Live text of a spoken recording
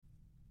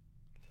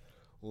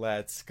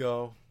Let's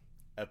go.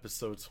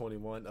 Episode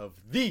 21 of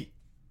the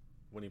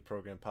Winning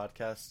Program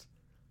Podcast.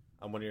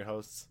 I'm one of your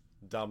hosts,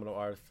 Domino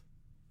Arth,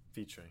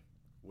 featuring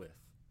with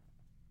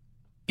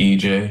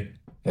EJ,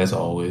 as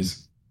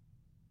always.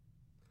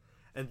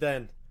 And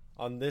then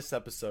on this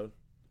episode,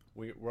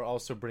 we're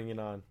also bringing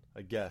on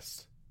a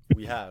guest.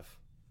 We have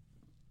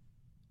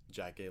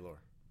Jack Gaylor.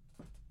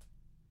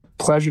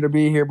 Pleasure to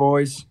be here,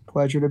 boys.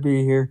 Pleasure to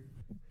be here.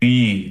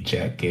 The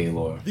Jack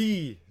Gaylor.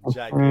 The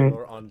Jack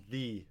Gaylor on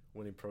the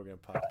Winning Program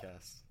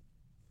Podcast.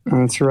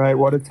 That's right.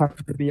 What a time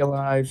to be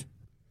alive.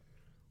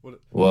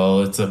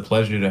 Well, it's a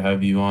pleasure to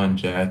have you on,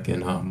 Jack.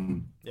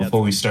 And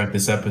before we start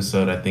this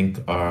episode, I think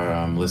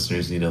our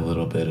listeners need a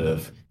little bit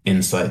of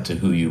insight to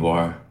who you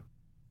are.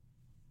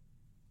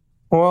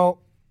 Well,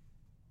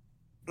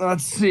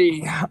 let's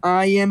see.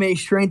 I am a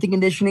strength and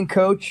conditioning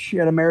coach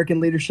at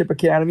American Leadership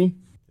Academy.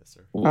 Yes,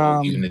 sir.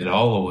 Giving it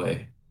all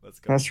away. Let's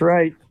go. That's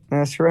right.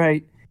 That's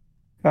right.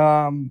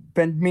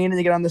 Been meaning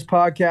to get on this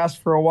podcast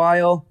for a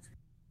while.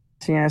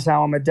 Seeing as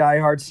how I'm a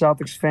diehard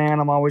Celtics fan,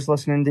 I'm always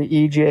listening to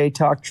EJ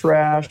talk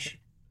trash.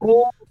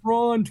 Oh,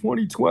 run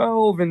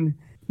 2012, and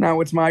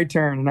now it's my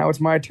turn. Now it's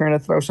my turn to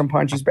throw some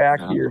punches back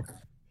here.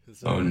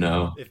 Oh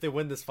no! If they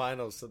win this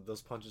finals,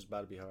 those punches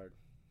about to be hard.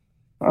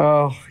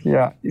 Oh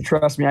yeah, you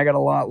trust me. I got a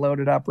lot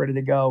loaded up, ready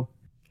to go.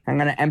 I'm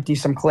gonna empty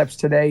some clips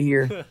today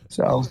here.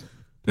 So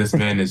this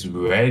man is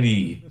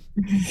ready.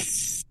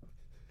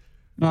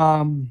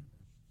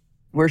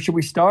 Where should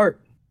we start?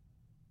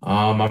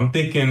 I'm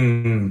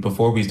thinking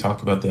before we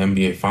talk about the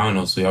NBA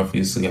Finals, we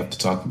obviously have to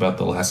talk about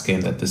the last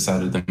game that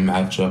decided the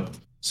matchup.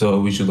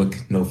 So we should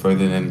look no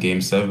further than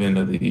Game 7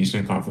 of the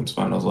Eastern Conference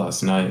Finals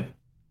last night.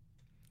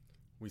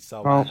 We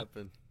saw what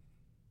happened.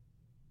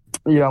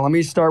 Yeah, let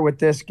me start with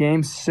this.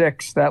 Game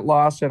 6, that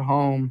loss at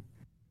home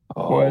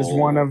was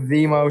one of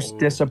the most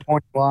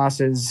disappointing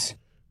losses.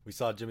 We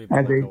saw Jimmy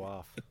Butler go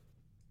off.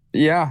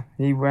 Yeah,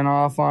 he went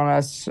off on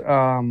us.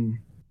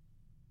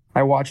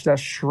 I watched us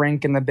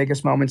shrink in the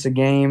biggest moments of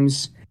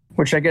games,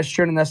 which I guess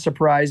shouldn't have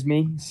surprised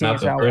me.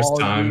 Not the first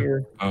time.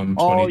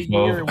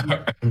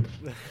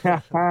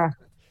 2012.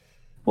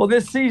 Well,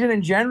 this season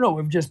in general,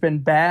 we've just been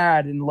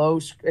bad in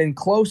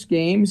close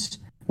games.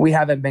 We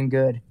haven't been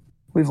good.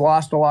 We've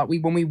lost a lot.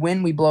 When we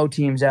win, we blow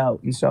teams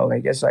out, and so I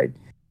guess I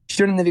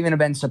shouldn't have even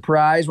been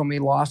surprised when we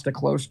lost a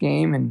close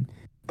game.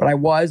 But I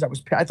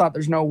thought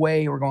there's no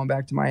way we're going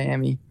back to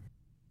Miami.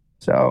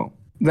 So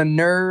the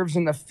nerves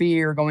and the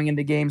fear going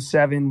into Game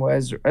 7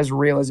 was as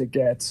real as it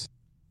gets.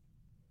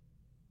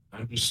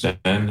 I understand,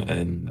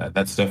 and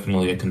that's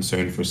definitely a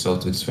concern for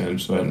Celtics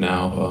fans right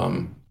now.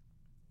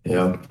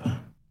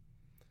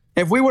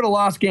 If we would have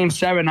lost Game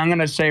 7, I'm going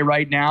to say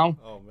right now,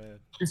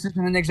 this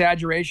isn't an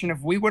exaggeration. If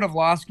we would have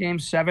lost Game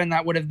 7,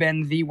 that would have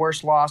been the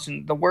worst loss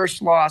in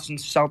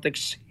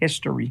Celtics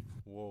history.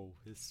 Whoa,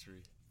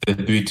 history. The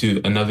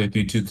 3-2, another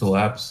 3-2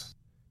 collapse.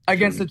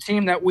 Against a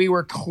team that we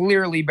were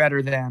clearly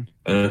better than.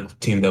 A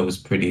team that was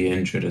pretty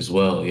injured as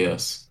well,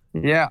 yes.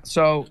 Yeah,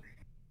 so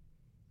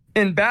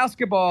in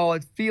basketball,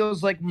 it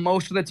feels like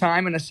most of the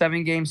time in a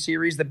 7-game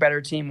series, the better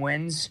team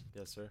wins.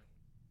 Yes, sir.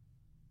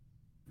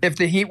 If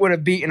the Heat would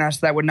have beaten us,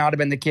 that would not have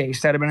been the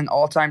case. That would have been an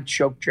all-time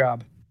choke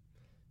job.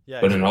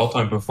 Yeah, but an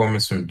all-time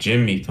performance from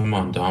Jimmy. Come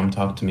on, Dom,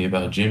 talk to me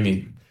about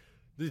Jimmy.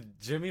 Dude,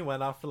 Jimmy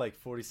went off for like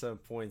 47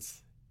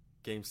 points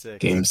Game 6.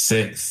 Game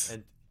 6.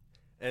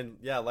 And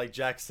yeah, like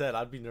Jack said,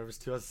 I'd be nervous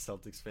too as a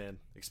Celtics fan,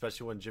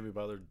 especially when Jimmy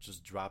Butler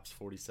just drops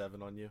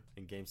 47 on you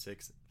in Game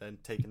 6, then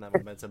taking that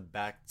momentum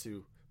back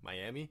to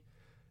Miami.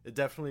 It was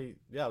definitely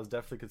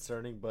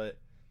concerning, but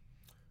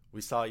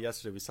we saw it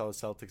yesterday. We saw the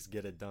Celtics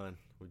get it done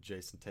with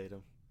Jason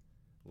Tatum,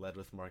 led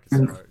with Marcus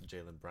Smart,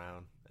 Jaylen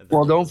Brown. And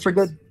well, don't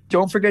forget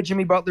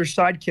Jimmy Butler's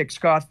sidekick,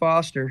 Scott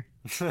Foster.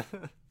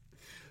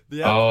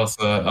 Yeah.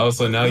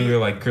 So now you're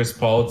like Chris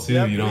Paul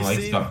too. You don't like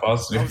Scott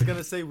Foster. I was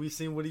gonna say we've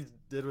seen what he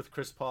did with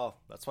Chris Paul.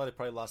 That's why they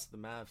probably lost to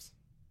the Mavs.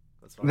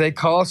 They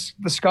call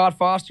the Scott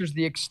Foster's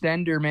the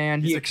extender,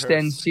 man. He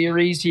extends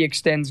series. He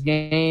extends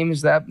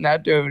games.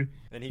 That dude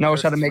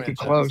knows how to make it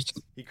close.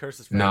 He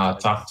curses. Nah,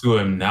 talk to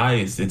him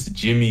nice. It's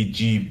Jimmy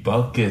G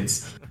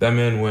buckets. That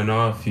man went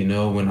off.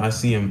 When I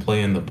see him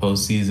play in the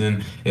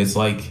postseason, it's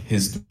like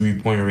his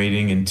 3-point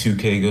rating in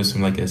 2K goes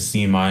from like a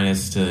C-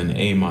 to an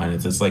A-.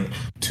 It's like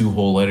 2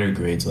 whole letter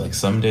grades. Like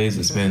some days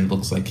this man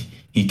looks like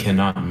he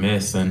cannot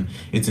miss, and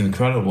it's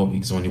incredible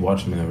because when you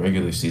watch him in the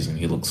regular season,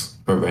 he looks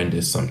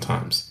horrendous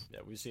sometimes.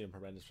 Yeah, we see him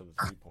horrendous from the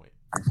 3-point.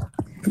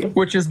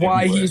 Which is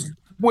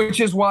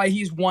why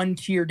he's one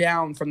tier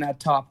down from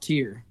that top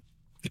tier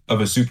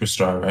of a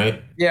superstar,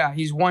 right? Yeah,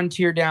 he's one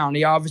tier down.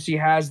 He obviously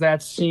has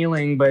that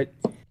ceiling, but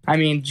I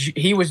mean,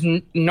 he was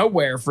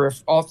nowhere for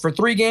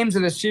 3 games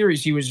of the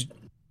series. He was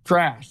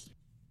trash.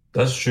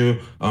 That's true.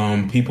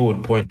 People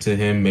would point to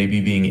him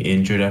maybe being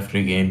injured after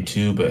Game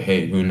 2, but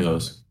hey, who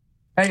knows?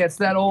 Hey, it's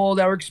the old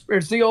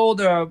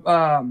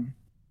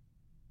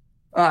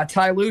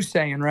Ty Lue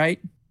saying, right?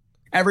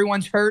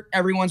 Everyone's hurt,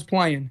 everyone's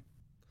playing.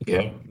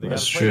 Yeah,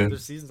 that's true. Their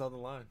season's on the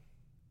line.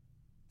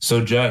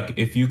 So, Jack,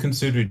 if you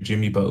consider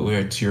Jimmy Butler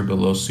a tier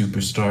below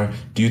superstar,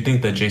 do you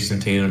think that Jason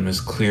Tatum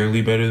is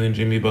clearly better than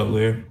Jimmy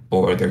Butler,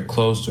 or are they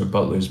close, or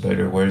Butler's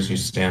better? Where's your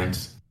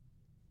stance?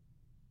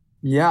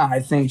 Yeah, I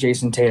think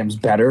Jason Tatum's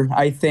better.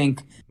 I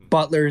think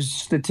Butler's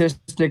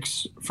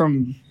statistics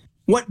from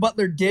what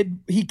Butler did,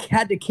 he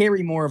had to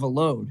carry more of a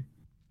load.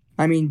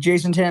 I mean,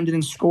 Jason Tatum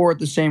didn't score at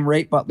the same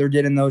rate Butler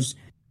did in those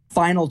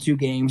final two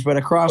games, but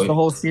across Oh, the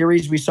whole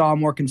series, we saw a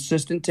more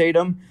consistent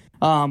Tatum.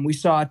 We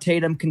saw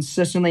Tatum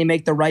consistently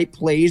make the right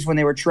plays when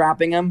they were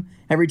trapping him.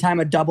 Every time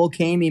a double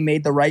came, he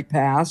made the right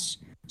pass.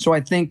 So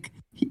I think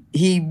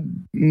he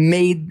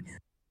made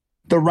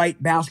the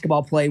right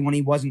basketball play when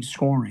he wasn't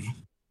scoring.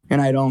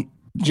 And I don't,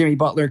 Jimmy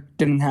Butler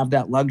didn't have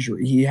that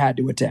luxury. He had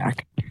to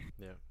attack.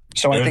 Yeah.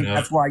 So I fair think enough.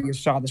 that's why you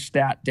saw the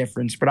stat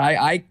difference. But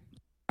I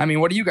mean,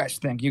 what do you guys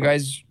think? You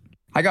guys,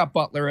 I got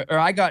Butler, or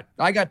I got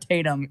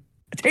Tatum.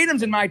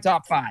 Tatum's in my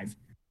top five.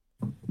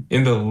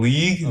 In the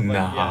league? Like,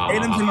 yeah.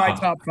 Tatum's in my Nah.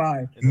 top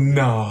five. In the league.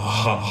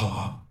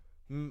 Nah.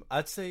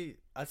 I'd say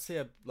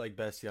I like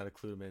best you gotta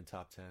include him in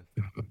top 10.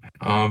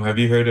 Have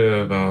you heard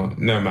of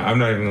no, I'm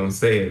not even gonna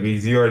say it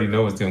because you already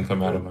know what's gonna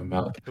come out of Who my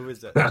mouth. who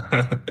is that?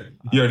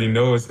 You I, already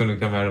know what's gonna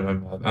come out of my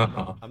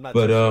mouth. I'm not too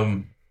But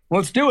sure.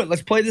 Let's do it.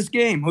 Let's play this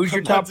game. Who's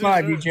your I'm not top too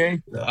five, sure.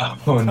 DJ? oh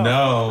Top no, five.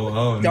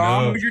 oh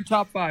Dom, no. who's your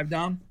top five,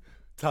 Dom?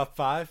 Top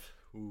five?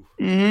 Ooh.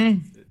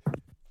 Mm-hmm.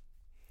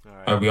 All All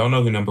right. right, we all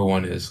know who number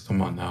one is.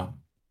 Come on now.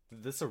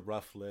 This is a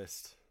rough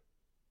list.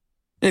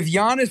 If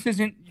Giannis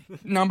isn't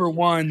number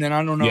one, then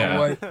I don't know Yeah,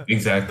 what.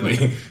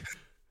 exactly.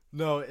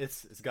 No,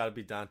 it's got to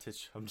be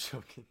Doncic. I'm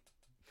joking.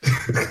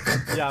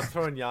 Yeah, I'm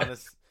throwing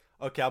Giannis.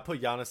 Okay, I'll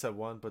put Giannis at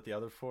one, but the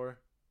other four,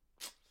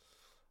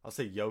 I'll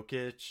say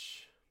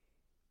Jokic.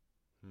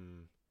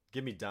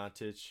 Give me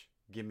Doncic.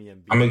 Give me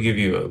I'm gonna Embiid, give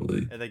you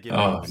and then give me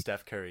uh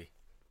Steph Curry.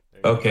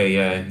 There you okay,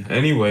 yeah.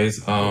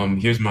 Anyways,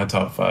 here's my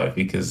top five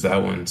because that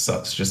one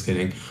sucks. Just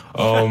kidding.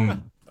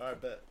 Um, All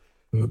right, bet.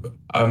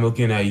 I'm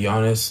looking at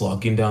Giannis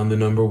locking down the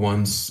number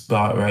one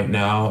spot right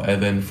now,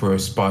 and then for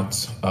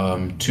spots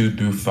two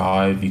through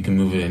five, you can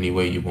move it any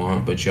way you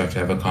want, but you have to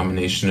have a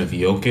combination of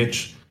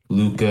Jokic,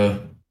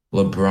 Luka,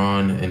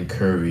 LeBron, and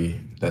Curry.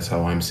 That's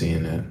how I'm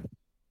seeing it.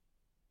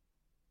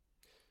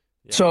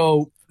 Yeah.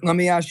 So let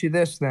me ask you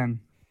this then.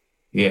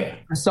 Yeah.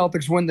 The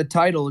Celtics win the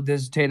title.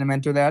 Does Tatum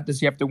enter that? Does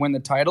he have to win the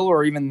title?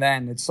 Or even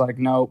then, it's like,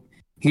 no,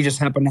 he just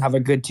happened to have a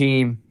good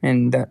team.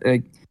 And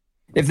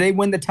if they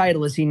win the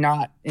title, is he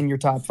not in your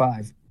top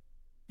five?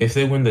 If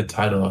they win the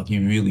title, he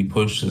really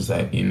pushes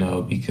that,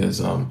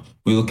 because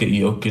we look at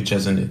Jokic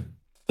as an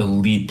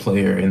elite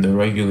player in the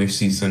regular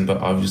season, but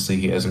obviously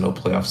he has no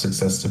playoff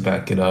success to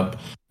back it up.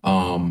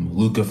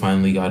 Luka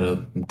finally got a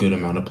good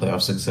amount of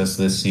playoff success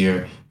this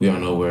year. We all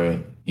know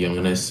where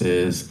Giannis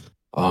is.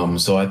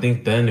 So I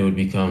think then it would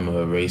become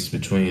a race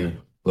between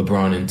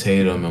LeBron and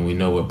Tatum, and we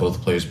know what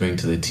both players bring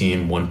to the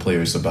team. One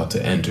player is about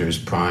to enter his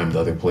prime, the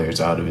other player's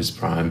out of his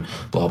prime,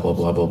 blah, blah,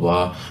 blah, blah,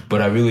 blah.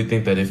 But I really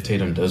think that if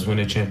Tatum does win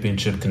a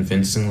championship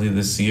convincingly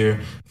this year,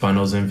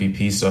 finals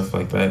MVP, stuff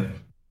like that,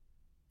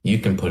 you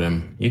can put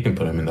him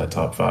in that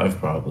top five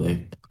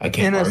probably. I In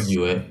can't a,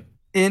 argue it.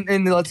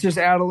 and let's just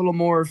add a little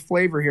more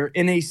flavor here.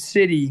 In a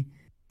city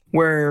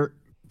where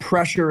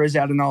pressure is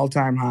at an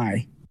all-time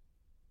high.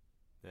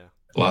 Yeah.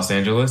 Los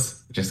Angeles?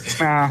 Just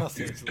kidding. Los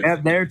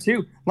Angeles. There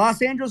too.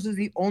 Los Angeles is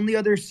the only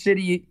other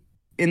city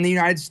in the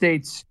United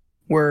States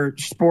where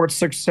sports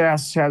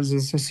success has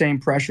the same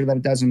pressure that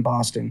it does in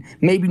Boston.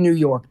 Maybe New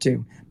York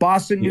too.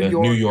 Boston, New Yeah,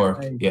 New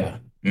York, York. LA. Yeah.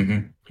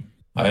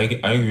 I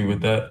agree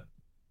with that.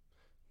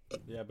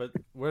 Yeah, but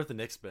where have the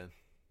Knicks been?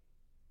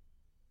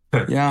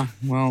 Yeah,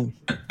 well,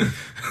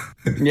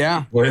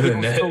 yeah. Where are the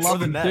People still Nets? love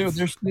Where are the them too.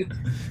 Nets? The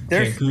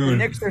Cancun.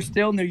 Knicks are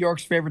still New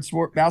York's favorite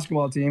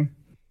basketball team.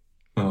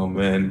 Oh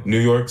man, New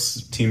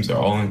York's teams are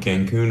all in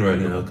Cancun right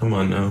now. Come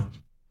on now.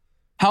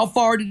 How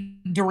far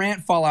did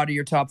Durant fall out of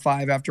your top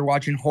five after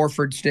watching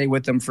Horford stay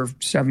with them for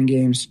 7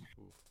 games?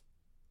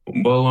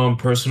 Well,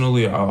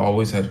 personally, I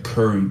always had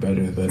Curry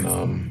better than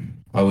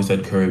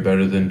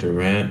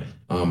Durant.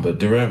 But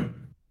Durant,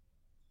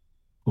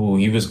 ooh,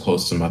 he was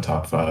close to my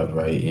top five,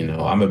 right?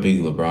 I'm a big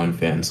LeBron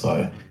fan, so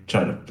I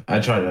try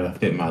to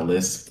fit my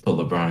list, put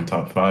LeBron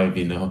top five,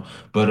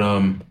 But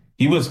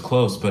he was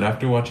close. But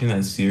after watching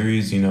that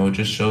series, it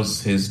just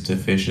shows his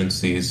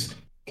deficiencies.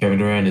 Kevin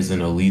Durant is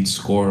an elite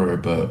scorer,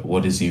 but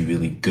what is he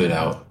really good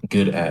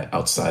at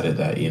outside of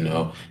that,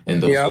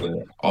 And those Yep.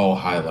 were all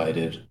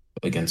highlighted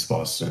against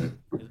Boston.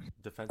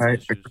 Defensive I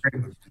issues.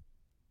 agree.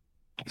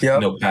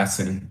 Yep. No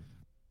passing.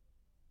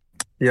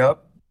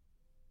 Yep.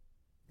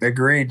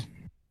 Agreed.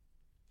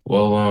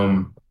 Well,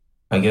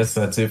 I guess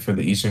that's it for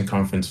the Eastern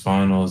Conference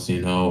Finals.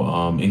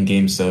 In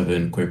Game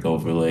 7, quick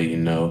overlay,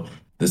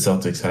 the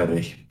Celtics had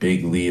a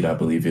big lead. I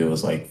believe it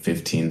was like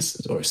 15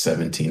 or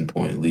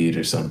 17-point lead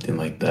or something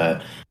like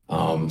that.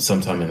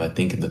 Sometime I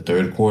think in the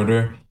third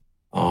quarter.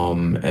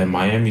 And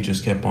Miami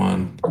just kept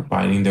on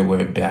fighting their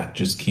way back,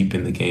 just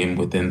keeping the game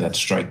within that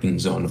striking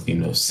zone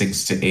of,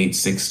 6 to 8,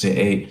 6 to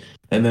 8.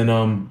 And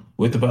then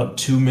with about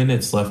 2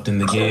 minutes left in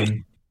the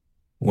game,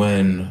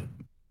 when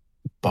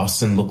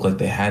Boston looked like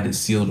they had it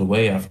sealed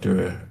away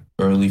after an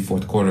early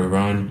fourth quarter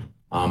run.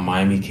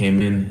 Miami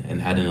came in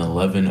and had an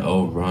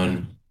 11-0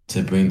 run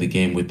to bring the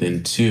game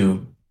within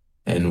two.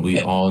 And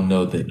we all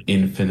know the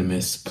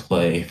infamous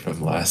play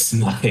from last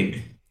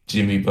night.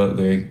 Jimmy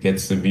Butler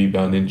gets the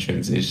rebound in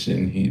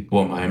transition.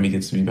 Miami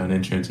gets the rebound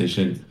in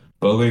transition.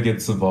 Butler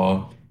gets the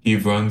ball. He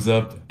runs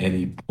up and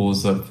he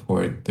pulls up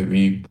for a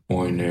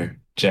three-pointer.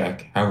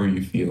 Jack, how are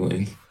you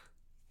feeling?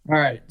 All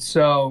right.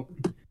 So,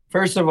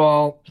 first of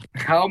all,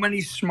 how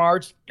many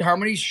shots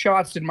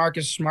did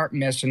Marcus Smart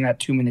miss in that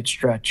 2-minute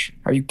stretch?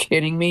 Are you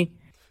kidding me?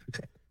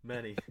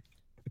 Many.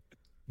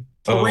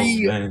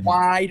 Three man.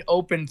 wide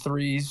open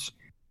threes,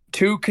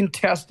 2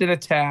 contested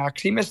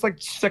attacks. He missed like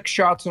 6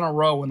 shots in a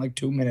row in like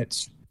 2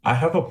 minutes. I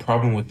have a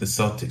problem with the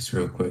Celtics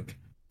real quick.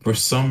 For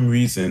some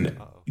reason,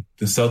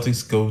 the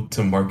Celtics go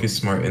to Marcus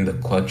Smart in the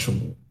clutch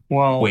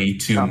way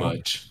too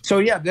much. So,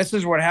 yeah, this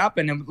is what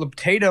happened. And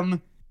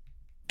Tatum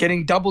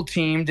getting double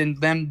teamed,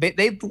 and then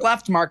they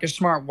left Marcus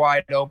Smart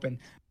wide open.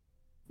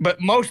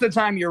 But most of the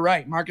time, you're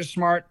right. Marcus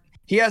Smart,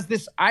 he has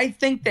this. I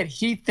think that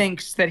he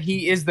thinks that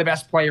he is the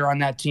best player on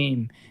that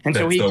team, and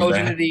so he goes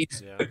into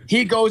these. Yeah.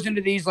 He goes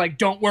into these like,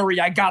 "Don't worry,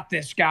 I got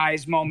this,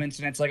 guys" moments,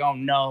 and it's like, "Oh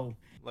no!"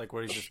 Like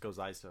where he just goes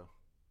ISO.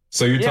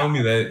 So you're telling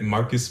me that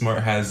Marcus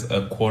Smart has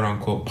a quote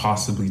unquote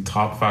possibly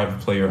top 5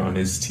 player on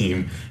his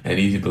team, and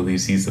he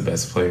believes he's the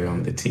best player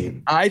on the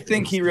team? I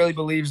think he really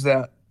believes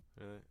that.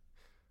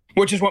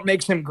 Which is what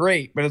makes him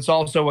great, but it's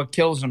also what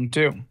kills him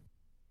too.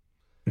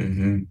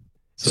 Mm-hmm.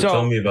 So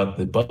tell me about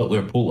the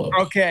Butler pull-up.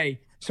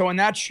 Okay, so when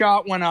that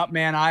shot went up,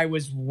 man, I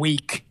was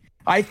weak.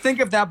 I think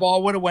if that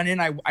ball would have went in,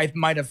 I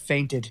might have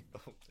fainted.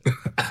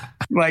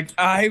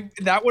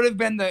 That would have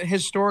been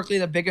historically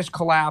the biggest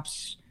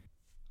collapse.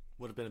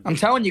 I'm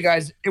telling you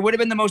guys, it would have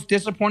been the most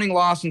disappointing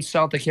loss in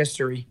Celtic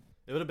history.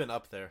 It would have been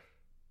up there.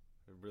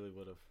 It really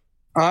would have.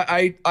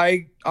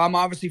 I'm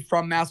obviously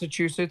from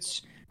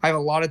Massachusetts. I have a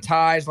lot of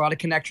ties, a lot of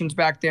connections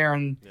back there,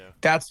 and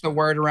that's the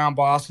word around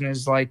Boston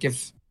is like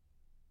if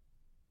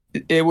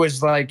it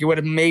was like it would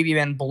have maybe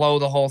been blow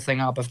the whole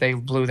thing up if they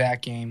blew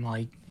that game.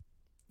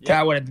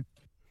 That would have.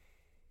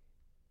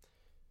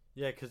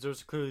 Yeah, because there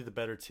was clearly the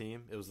better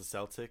team. It was the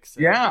Celtics.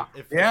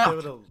 If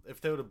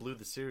they would have blew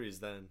the series,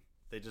 then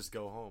they just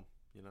go home.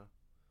 You know.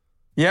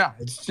 Yeah,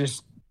 it's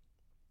just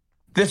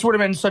this would have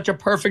been such a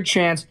perfect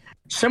chance.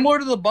 Similar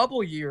to the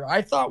bubble year,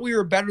 I thought we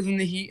were better than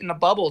the Heat in the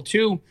bubble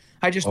too.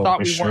 I just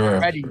thought we weren't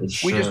ready.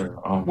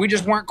 We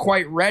just weren't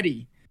quite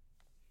ready.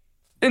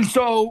 And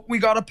so we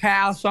got a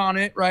pass on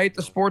it, right?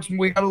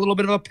 We got a little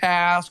bit of a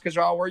pass because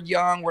we're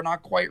young, we're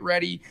not quite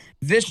ready.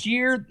 This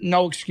year,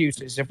 no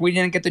excuses. If we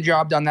didn't get the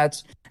job done,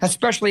 that's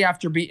especially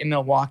after beating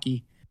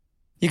Milwaukee.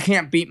 You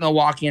can't beat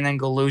Milwaukee and then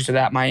go lose to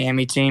that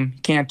Miami team.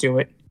 You can't do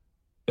it.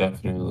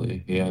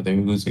 Definitely. Yeah, they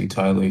were losing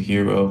Tyler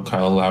Hero,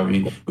 Kyle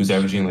Lowry, who's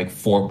averaging like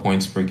 4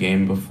 points per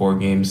game before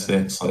game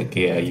 6.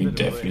 You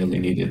definitely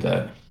needed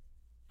that.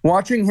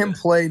 Watching him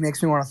play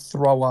makes me want to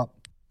throw up.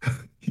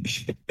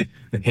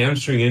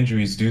 Hamstring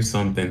injuries do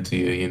something to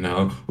you, you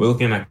know. We're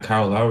looking at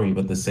Kyle Lowry,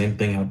 but the same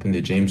thing happened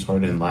to James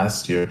Harden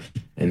last year,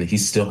 and he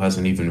still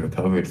hasn't even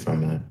recovered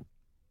from it.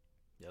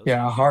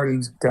 Yeah,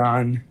 Harden's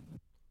done.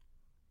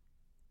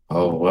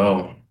 Oh,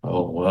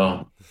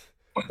 well.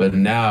 But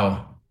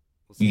now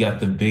we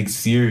got the big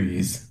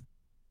series.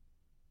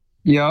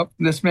 Yep,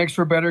 this makes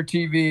for better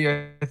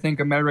TV. I think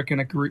America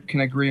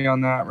can agree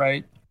on that,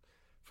 right?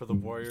 For the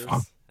Warriors.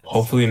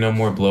 Hopefully no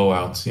more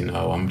blowouts, you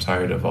know. I'm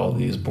tired of all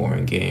these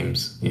boring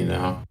games, you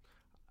know.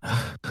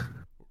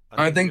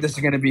 I think this is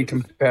going to be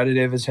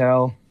competitive as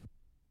hell.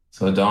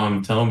 So,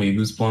 Dom, tell me,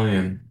 who's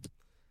playing?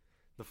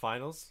 The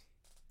finals?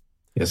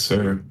 Yes,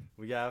 sir.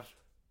 We have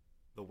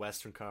the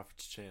Western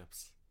Conference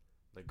champs,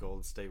 the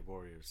Golden State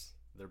Warriors.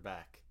 They're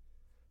back.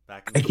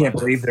 I can't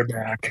believe they're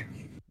back.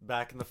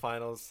 Back in the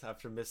finals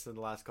after missing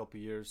the last couple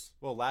of years.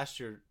 Well, last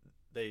year,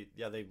 they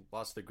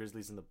lost the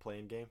Grizzlies in the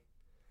play-in game.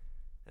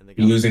 And they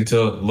losing to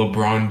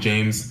LeBron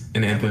James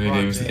and Anthony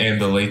Davis and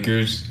the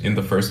Lakers in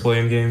the first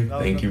play-in game.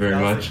 Thank you very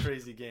much. That was a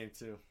crazy game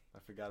too. I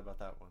forgot about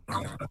that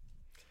one.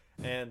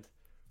 And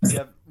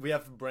we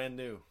have brand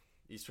new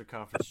Eastern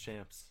Conference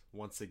champs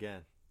once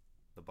again,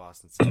 the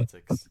Boston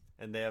Celtics,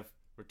 and they have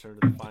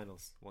returned to the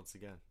finals once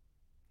again.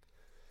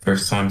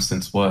 First time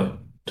since what?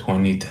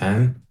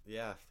 2010?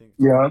 Yeah, I think.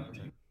 Yeah.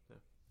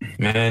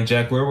 Man,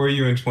 Jack, where were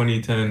you in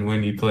 2010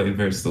 when you played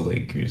versus the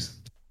Lakers?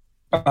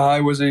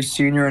 I was a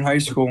senior in high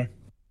school.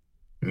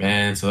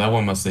 Man, so that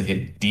one must have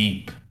hit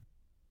deep.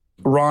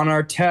 Ron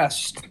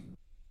Artest.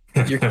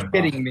 You're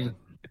kidding me.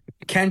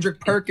 Kendrick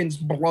Perkins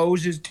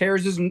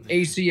tears his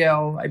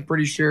ACL, I'm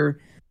pretty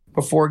sure,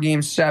 before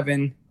Game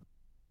 7.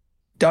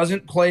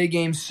 Doesn't play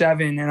Game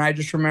 7, and I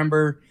just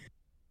remember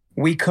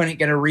we couldn't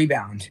get a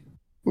rebound.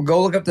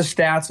 Go look up the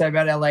stats. I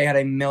bet LA had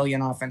 1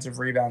 million offensive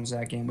rebounds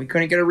that game. We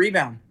couldn't get a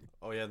rebound.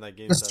 Oh, yeah, in that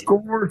game.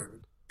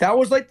 That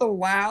was like the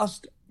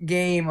last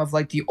game of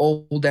like the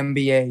old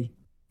NBA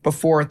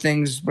before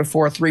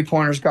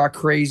three-pointers got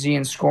crazy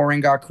and scoring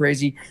got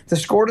crazy. The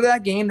score to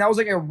that game, that was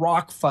like a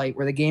rock fight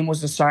where the game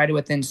was decided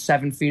within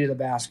 7 feet of the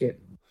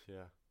basket.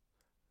 Yeah.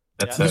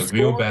 Yeah, That's The a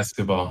real score,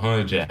 basketball,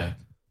 huh, Jack?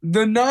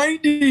 the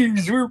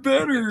 90s were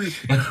better.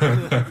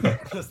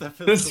 that's that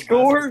The physical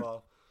score,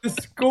 basketball. the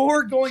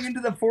score going into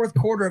the fourth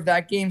quarter of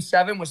that game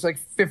 7 was like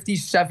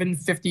 57-53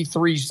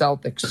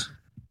 Celtics.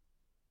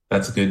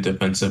 That's good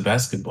defensive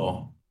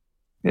basketball.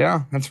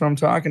 Yeah, that's what I'm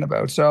talking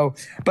about. So,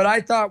 but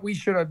I thought we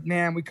should have,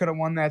 man, we could have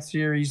won that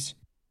series.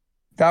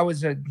 That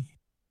was a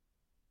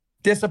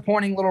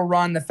disappointing little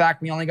run. The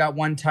fact we only got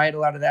one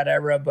title out of that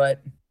era,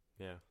 but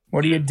Yeah.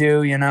 what do you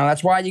do? You know,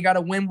 that's why you got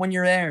to win when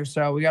you're there.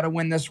 So we got to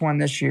win this one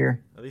this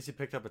year. At least he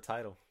picked up a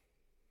title.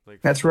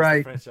 Like That's the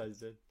right. franchise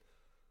did.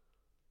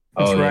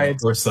 That's Oh, yeah, right.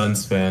 poor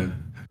Suns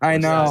fan. I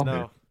Yeah, I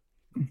know.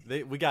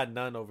 know. We got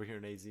none over here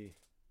in AZ.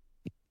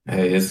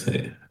 Hey,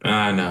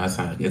 no,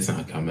 it's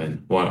not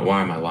coming.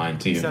 Why am I lying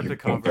to you? Except Your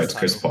the point conference guard's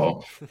Chris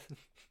title.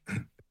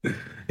 Paul.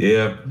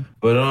 Yeah,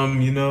 but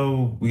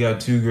we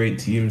got two great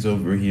teams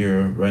over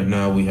here. Right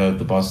now we have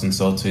the Boston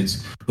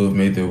Celtics who have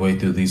made their way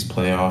through these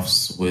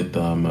playoffs with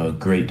a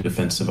great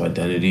defensive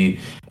identity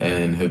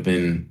and have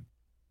been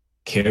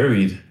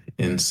carried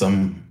in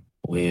some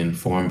way and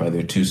form by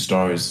their two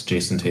stars,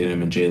 Jason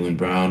Tatum and Jaylen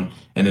Brown,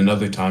 and in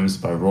other times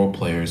by role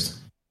players.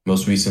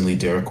 Most recently,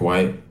 Derek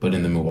White, but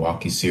in the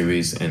Milwaukee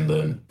series and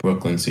the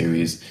Brooklyn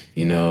series,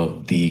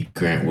 the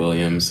Grant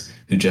Williams,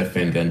 who Jeff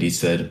Van Gundy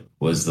said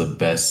was the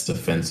best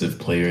defensive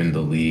player in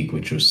the league,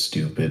 which was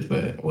stupid,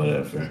 but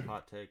whatever.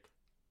 Hot take.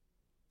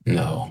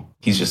 No,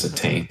 he's just a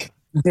tank.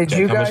 Did Jack,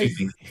 you how much guys?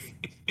 you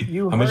think?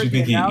 You How much heard you the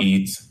think he announcement?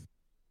 eats?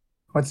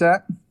 What's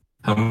that?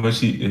 How much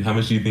do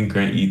you think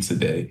Grant eats a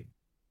day?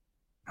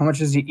 How much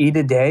does he eat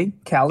a day?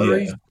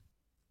 Calories? Yeah,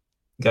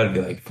 got to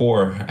be like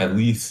 4 at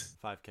least.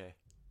 5K.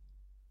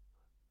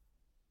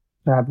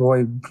 That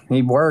boy,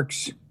 he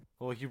works.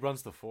 Well, he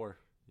runs the 4.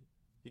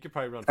 He could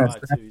probably run That's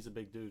 5 right. too. He's a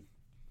big dude.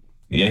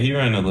 Yeah, he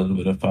ran a little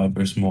bit of 5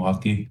 versus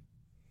Milwaukee.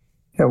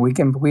 Yeah, we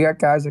got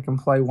guys that can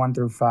play 1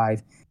 through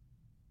 5.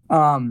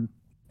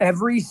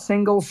 Every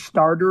single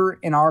starter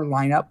in our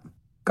lineup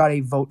got a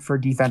vote for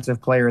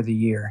Defensive Player of the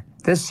Year.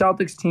 This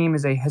Celtics team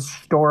is a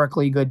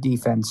historically good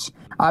defense.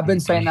 I've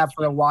been saying that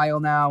for a while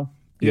now.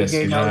 Yes,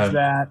 DJ you knows have.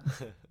 that.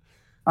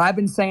 I've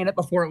been saying it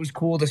before it was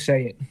cool to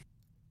say it.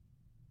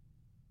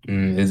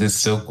 Is it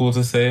still cool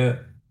to say it?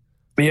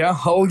 Yeah,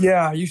 oh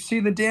yeah. You see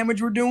the damage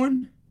we're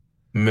doing?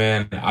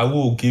 Man, I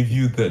will give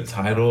you the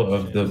title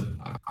of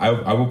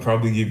I will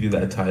probably give you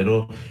that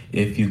title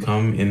if you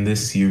come in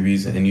this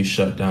series and you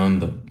shut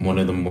down one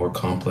of the more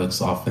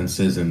complex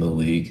offenses in the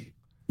league.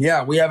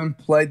 Yeah, we haven't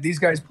played. These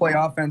guys play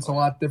offense a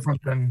lot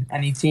different than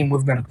any team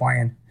we've been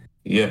playing.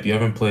 Yep, you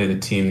haven't played a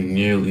team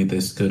nearly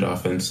this good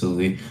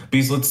offensively.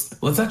 Because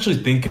let's actually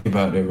think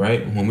about it,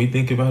 right? When we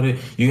think about it,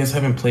 you guys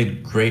haven't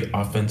played great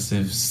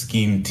offensive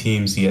scheme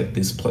teams yet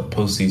this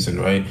postseason,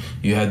 right?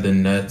 You had the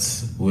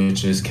Nets,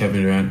 which is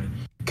Kevin Durant,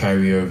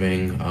 Kyrie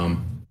Irving,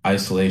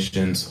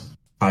 isolations,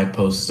 high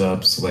post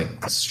ups,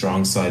 like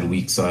strong side,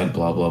 weak side,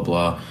 blah blah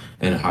blah,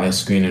 and high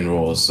screen and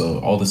rolls. So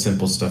all the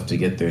simple stuff to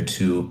get their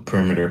two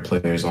perimeter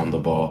players on the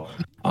ball.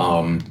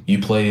 You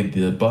played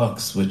the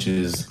Bucks, which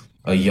is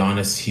a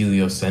Giannis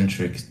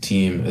heliocentric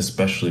team,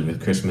 especially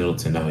with Chris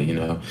Middleton now.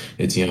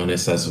 It's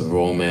Giannis as a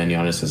role man,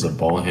 Giannis as a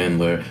ball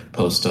handler,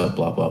 post up,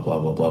 blah blah blah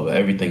blah blah. But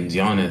everything's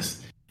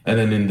Giannis. And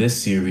then in this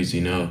series,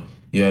 you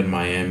had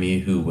Miami,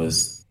 who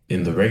was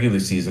in the regular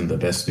season the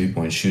best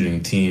 3-point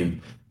shooting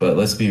team. But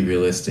let's be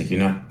realistic, you're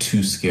not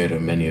too scared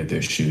of many of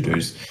their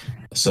shooters.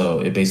 So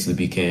it basically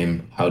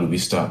became, how do we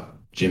stop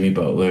Jimmy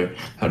Butler?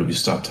 How do we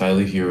stop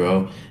Tyler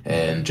Hero?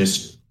 And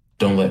just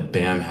don't let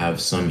Bam have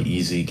some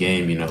easy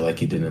game, like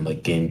he did in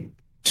like game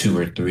 2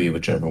 or 3,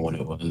 whichever one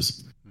it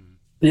was.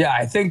 Yeah,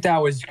 I think that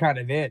was kind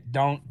of it.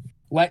 Don't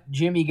let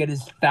Jimmy get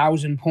his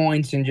 1,000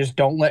 points and just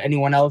don't let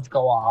anyone else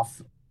go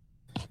off.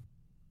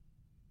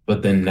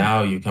 But then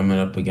now you're coming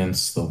up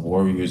against the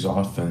Warriors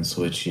offense,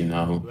 which,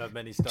 Who have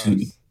many two,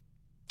 stars.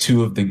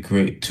 two of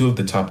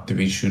the top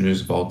 3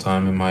 shooters of all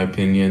time, in my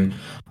opinion.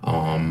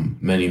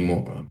 Many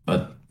more,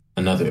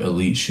 another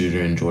elite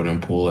shooter in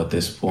Jordan Poole at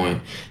this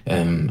point.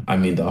 And I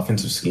mean, the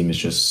offensive scheme is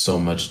just so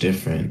much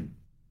different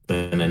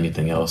than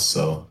anything else.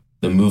 So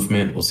the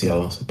movement, we'll see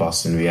how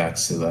Boston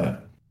reacts to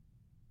that.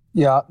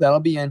 Yeah, that'll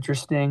be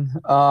interesting.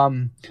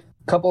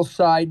 Couple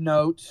side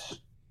notes.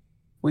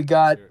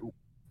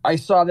 I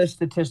saw this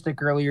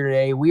statistic earlier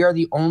today. We are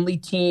the only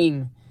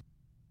team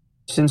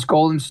since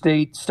Golden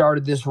State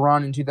started this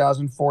run in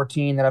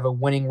 2014 that have a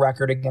winning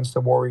record against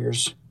the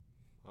Warriors.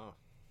 Oh,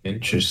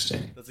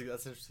 Interesting. that's an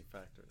interesting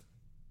factor.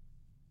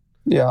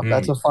 Yeah,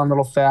 that's a fun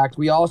little fact.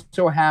 We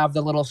also have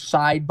the little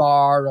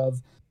sidebar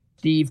of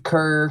Steve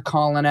Kerr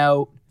calling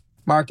out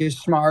Marcus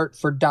Smart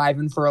for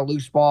diving for a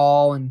loose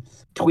ball and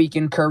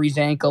tweaking Curry's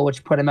ankle,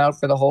 which put him out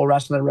for the whole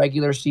rest of the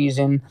regular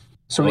season.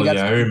 So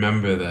I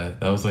remember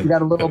that. That was like we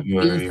got a little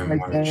February beef or right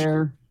March.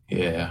 there.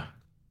 Yeah.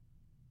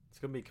 It's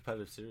gonna be a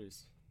competitive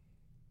series.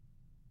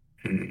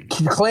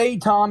 Klay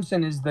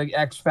Thompson is the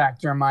X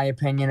factor, in my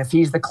opinion. If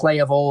he's the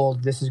Klay of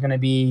old, this is going to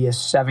be a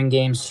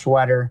 7-game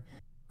sweater.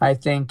 I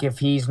think if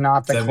he's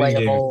not the 7 Klay of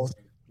games. old,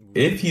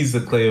 if he's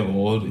the Clay of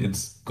old,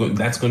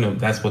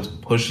 that's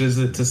what pushes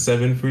it to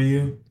 7 for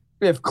you.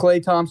 If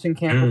Klay Thompson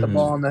can't put the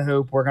ball Mm. in the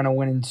hoop, we're gonna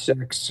win in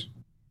 6.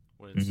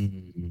 When it's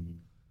Mm.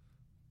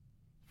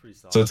 pretty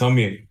solid. So tell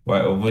me,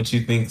 what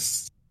you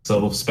think's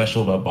so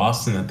special about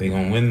Boston that they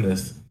gonna win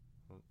this?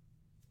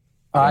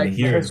 I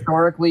hear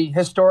it.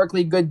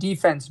 Historically good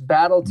defense,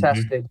 battle Mhm.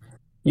 tested.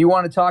 You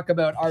want to talk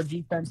about our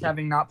defense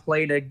having not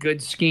played a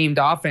good schemed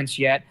offense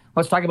yet?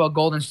 Let's talk about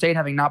Golden State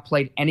having not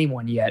played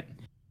anyone yet.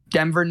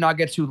 Denver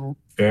Nuggets, who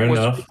Fair was,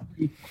 enough.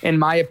 in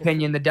my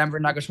opinion, the Denver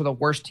Nuggets were the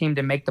worst team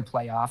to make the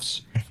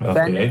playoffs.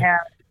 Then they Okay. had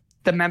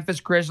the Memphis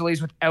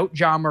Grizzlies without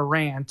John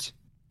Morant,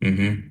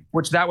 Mm-hmm.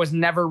 which that was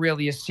never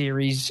really a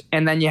series.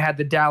 And then you had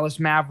the Dallas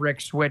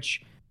Mavericks,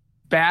 which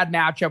bad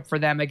matchup for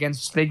them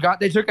against they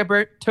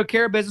took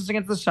care of business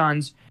against the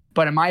Suns,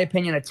 but in my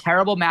opinion, a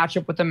terrible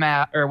matchup with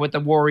with the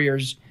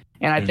Warriors.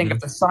 And I think Mm-hmm.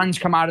 if the Suns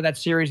come out of that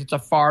series, it's a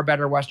far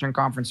better Western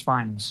Conference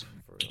Finals.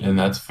 And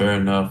that's fair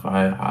enough.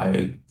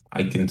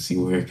 I can see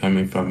where you're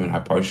coming from, and I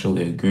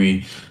partially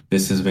agree.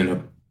 This has been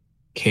a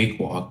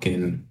cakewalk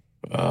in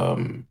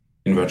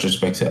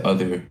retrospect to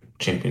other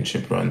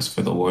championship runs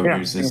for the Yeah.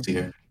 Warriors this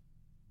year.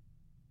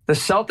 The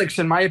Celtics,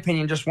 in my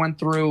opinion, just went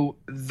through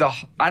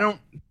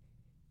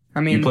I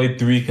You mean, played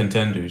 3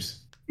 contenders.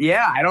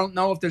 yeah, I don't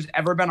know if there's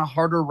ever been a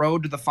harder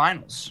road to the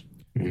finals.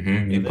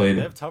 Mm-hmm. You They played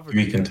have tougher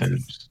 3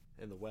 contenders. defenses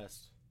in the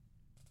West.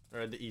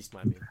 Or in the East,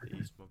 I mean. The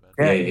East, my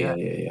bad.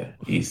 Yeah.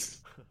 East.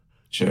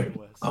 Sure.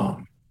 West.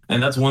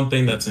 And that's one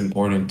thing that's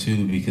important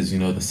too, because the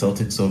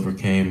Celtics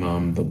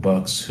overcame the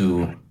Bucks,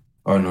 who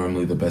are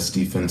normally the best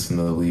defense in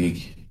the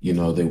league. They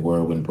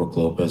were when Brook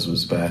Lopez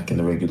was back in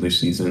the regular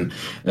season.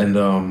 And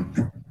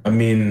I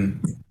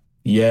mean,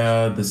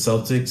 yeah, the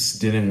Celtics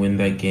didn't win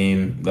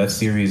that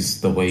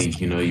series the way,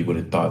 you would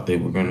have thought they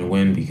were going to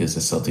win, because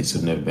the Celtics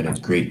have never been a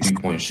great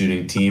 3-point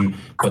shooting team,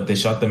 but they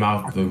shot them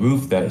out the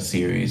roof that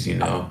series.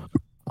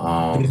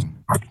 Um,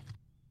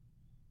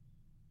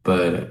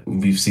 But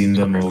we've seen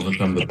them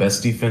overcome the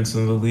best defense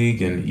in the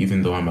league, and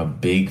even though I'm a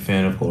big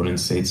fan of Golden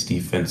State's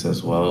defense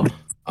as well,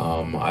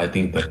 I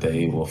think that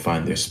they will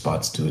find their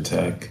spots to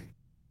attack.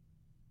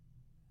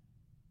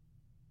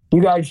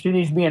 You guys see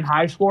these being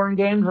high scoring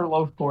games or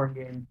low scoring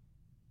games?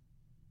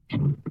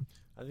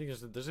 I think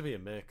there's going to be a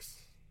mix.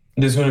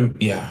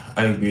 Yeah,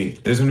 I agree.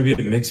 There's gonna be a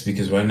mix,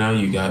 because right now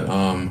you got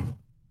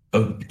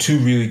two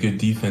really good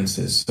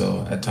defenses.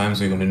 So at times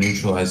they're gonna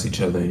neutralize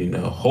each other.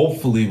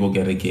 Hopefully we'll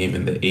get a game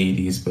in the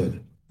 80s, but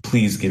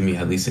please give me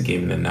at least a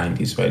game in the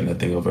 90s, right?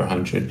 Nothing over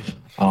 100.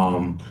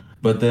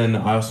 But then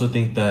I also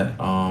think that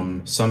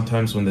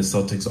sometimes when the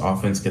Celtics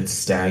offense gets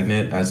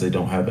stagnant, as they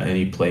don't have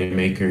any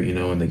playmaker,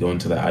 and they go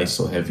into the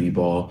ISO heavy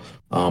ball,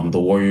 the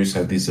Warriors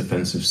have these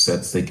defensive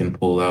sets they can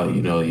pull out.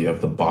 You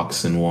have the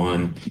box and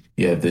one,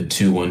 you have the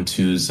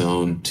 2-1-2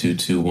 zone,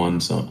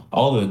 2-2-1 zone,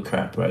 all the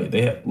crap, right?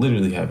 They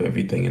literally have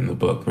everything in the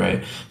book,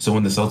 right? So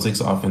when the Celtics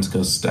offense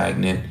goes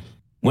stagnant,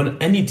 when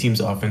any team's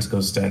offense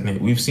goes stagnant,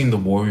 we've seen the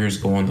Warriors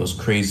go on those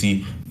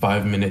crazy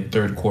 5-minute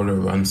third quarter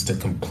runs to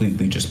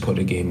completely just put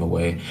a game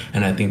away.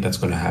 And I think that's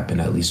going to happen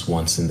at least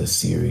once in the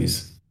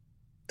series.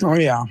 Oh,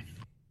 yeah.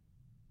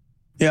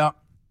 Yeah.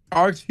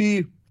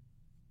 RT,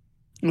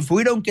 if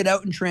we don't get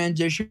out in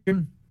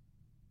transition,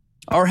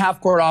 our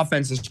half-court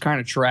offense is kind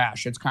of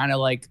trash. It's kind of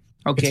like,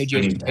 okay, It's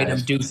pretty Jason Tatum,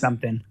 bad. do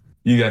something.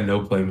 You got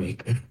no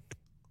playmaker.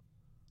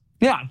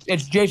 Yeah,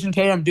 it's Jason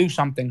Tatum, do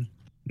something.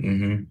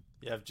 Mm-hmm.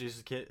 Yeah, if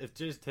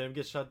Jason Tatum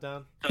gets shut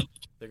down,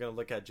 they're going to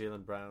look at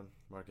Jaylen Brown,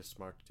 Marcus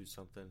Smart to do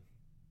something.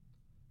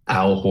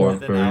 Al And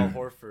then Al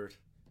Horford,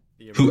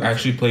 Horford. who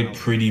actually played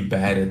pretty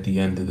bad at the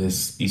end of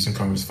this Eastern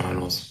Conference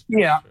Finals.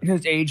 Yeah,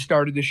 his age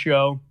started the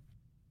show.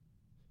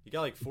 You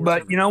got like 14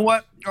 But you know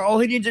what? All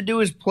he needs to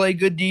do is play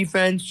good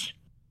defense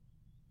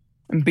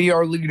and be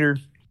our leader.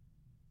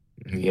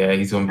 Yeah,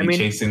 he's going to be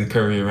chasing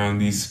Curry around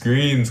these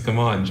screens. Come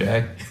on,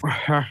 Jack.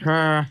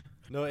 No,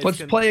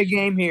 Let's play a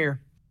game here.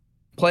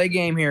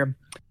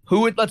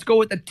 Let's go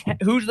with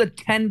who's the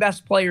 10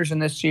 best players in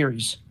this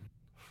series?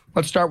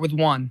 Let's start with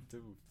one.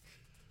 Dude.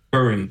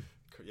 Curry.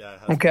 Yeah. It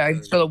has to be Okay,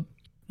 Curry. so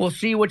we'll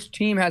see which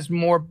team has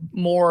more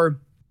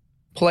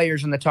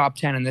players in the top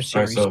 10 in this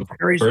All right, series. so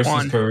Curry's first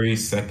one. is Curry,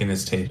 second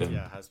is Tatum.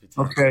 Yeah, it has to be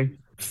Tatum. Okay,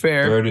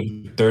 fair.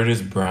 Third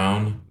is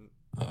Brown.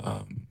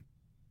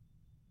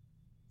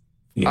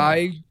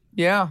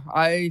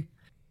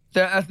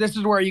 This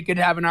is where you could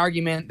have an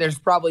argument. There's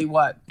probably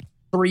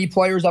 3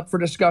 players up for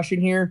discussion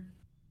here: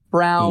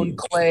 Brown,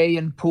 Clay,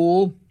 and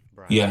Poole.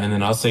 Brown. Yeah, and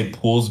then I'll say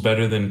Poole's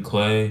better than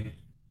Clay,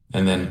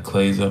 and then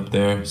Clay's up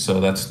there. So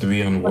that's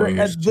 3 on But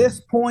Warriors. at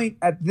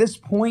this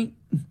point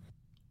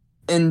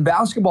in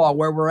basketball,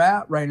 where we're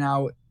at right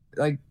now,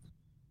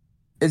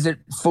 is it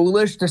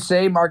foolish to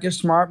say Marcus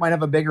Smart might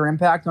have a bigger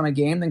impact on a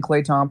game than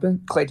Klay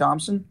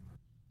Thompson?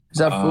 Is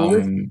that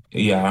foolish?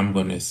 Yeah, I'm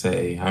gonna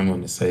say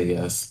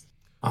yes.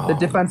 The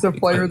defensive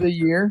player of the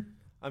year.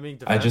 I mean,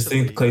 I just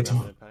think defensively, Klay he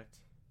has an impact.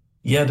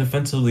 Yeah,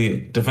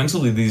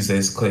 defensively these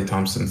days, Klay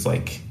Thompson's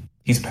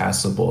he's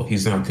passable.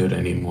 He's not good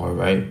anymore,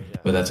 right? Yeah.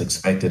 But that's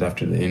expected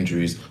after the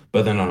injuries.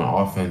 But then on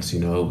offense,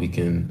 we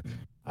can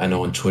I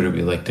know on Twitter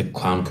we like to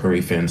clown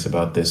Curry fans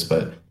about this,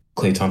 but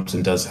Klay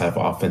Thompson does have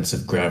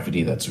offensive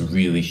gravity that's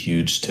really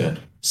huge to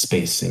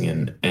spacing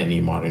in any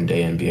modern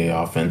day NBA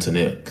offense, and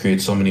it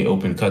creates so many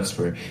open cuts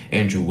for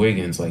Andrew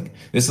Wiggins. Like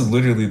this is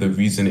literally the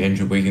reason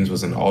Andrew Wiggins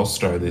was an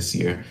all-star this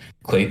year.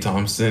 Klay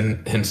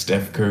Thompson and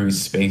Steph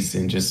Curry's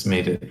spacing just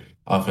made it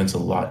offense a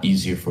lot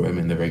easier for him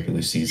in the regular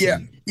Yeah,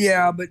 season.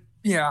 yeah, but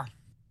yeah,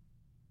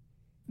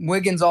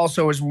 Wiggins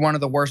also is one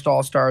of the worst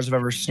All Stars I've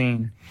ever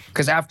seen.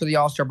 Because after the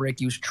All Star break,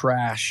 he was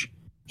trash.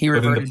 He But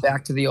reverted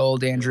back to the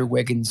old Andrew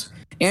Wiggins.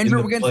 in Andrew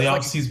the Wiggins is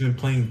like, playoffs, he's been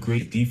playing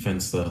great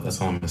defense though.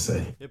 That's all I'm gonna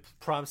say. Yep,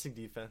 promising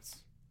defense.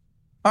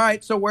 all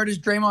right. So where does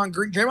Draymond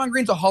Green? Draymond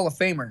Green's a Hall of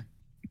Famer.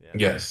 Yeah.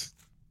 Yes.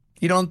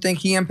 You don't think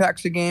he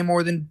impacts the game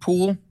more than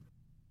Poole?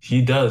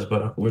 He does,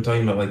 but we're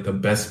talking about like the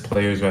best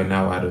players right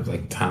now out of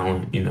like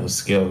talent,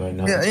 skill right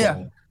now. Yeah, That's yeah.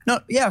 why No,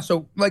 yeah.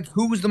 So like,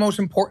 who was the most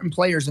important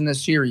players in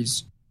this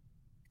series?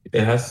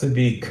 it has to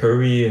be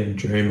Curry and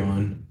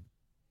Draymond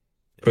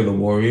for the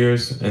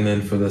Warriors, and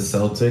then for the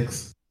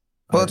Celtics.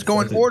 Well, let's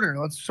go in Celtics.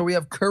 order. So we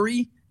have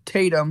Curry,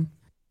 Tatum.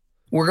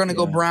 We're gonna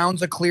go Yeah.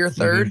 Brown's a clear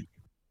 3rd. Mhm.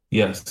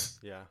 Yes.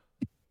 Yeah.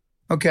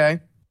 Okay.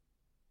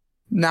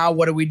 Now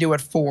what do we do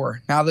at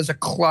 4? Now there's a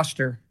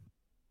cluster.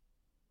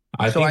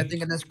 I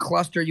think in this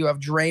cluster you have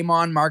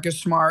Draymond, Marcus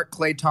Smart,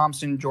 Klay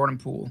Thompson, Jordan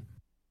Poole.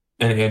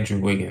 and Andrew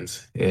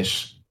Wiggins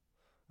ish.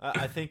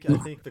 I think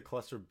the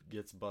cluster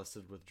gets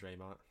busted with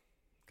Draymond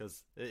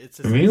because it's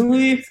his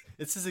Really? experience.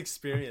 It's his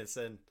experience,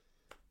 and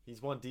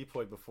he's won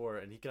depoy before,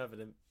 and he can have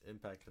an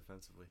impact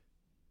defensively.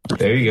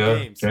 There you go,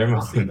 Games,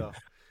 we'll see, Draymond. though.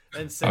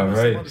 And All same on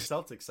right, the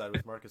Celtics side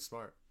with Marcus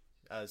Smart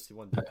as he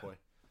won depoy.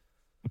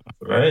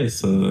 right.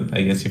 So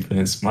I guess you're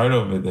putting Smart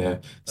over there.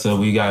 That's So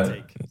we my got.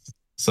 take.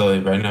 So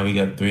right now we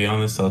got 3 on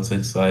the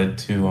Celtics side,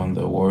 2 on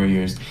the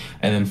Warriors,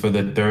 and then for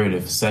the third,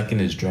 if second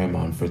is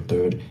Draymond for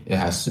third, it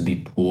has to be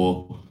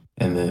Poole,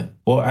 and then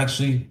well,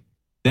 actually,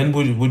 then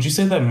would you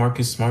say that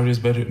Marcus Smart is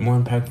better, more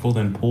impactful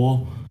than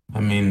Poole?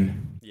 I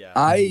mean, Yeah.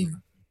 I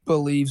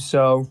believe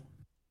so.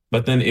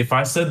 but then if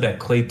I said that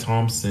Klay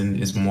Thompson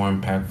is more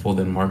impactful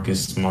than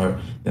Marcus Smart,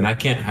 then I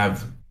can't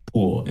have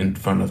Poole in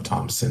front of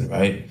Thompson,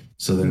 right?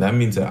 So then that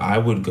means that I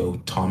would go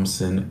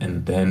Thompson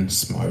and then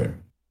Smart.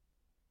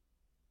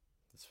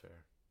 That's fair.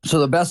 So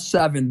the best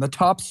 7, the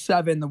top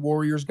 7, the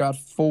Warriors got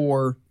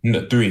 4.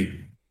 No,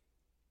 3.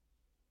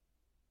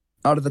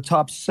 Out of the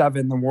top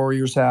 7, the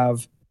Warriors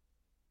have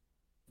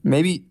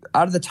maybe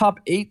out of the top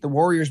 8, the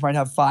Warriors might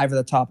have 5 of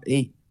the top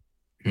 8.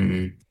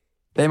 Mhm.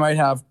 They might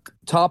have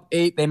top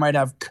 8. They might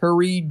have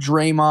Curry,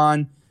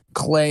 Draymond,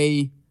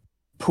 Clay,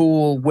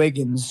 Poole,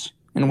 Wiggins,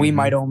 and we Mhm.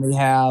 might only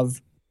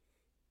have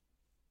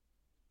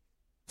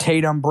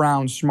Tatum,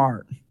 Brown,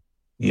 Smart.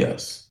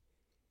 Yes.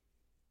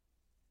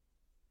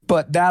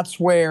 But that's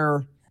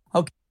where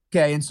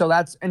okay, and so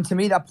and to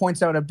me that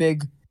points out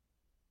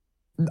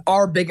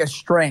our biggest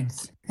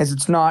strength is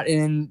it's not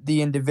in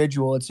the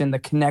individual, it's in the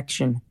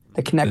connection,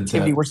 the connectivity.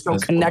 depth We're still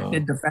as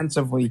connected well.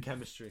 defensively.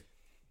 Chemistry.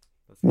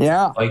 That's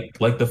Yeah.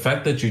 Like the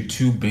fact that your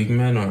 2 big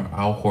men are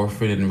Al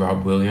Horford and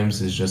Rob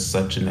Williams is just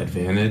such an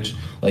advantage.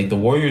 Like the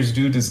Warriors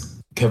dude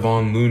is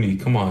Kevon Looney.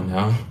 Come on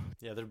now.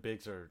 Yeah, their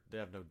bigs they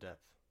have no depth.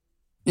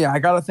 Yeah, I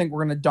gotta think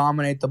we're gonna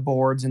dominate the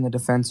boards in the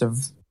defensive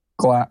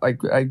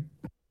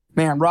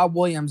man, Rob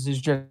Williams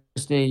is just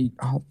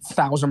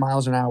 1,000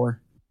 miles an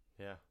hour.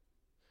 Yeah.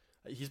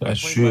 He's been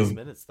That's playing less true.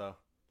 minutes though.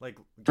 Like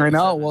I game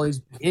know.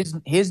 7. Well,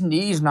 his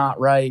knee's not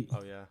right.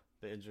 Oh yeah,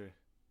 the injury.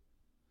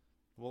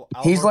 Well,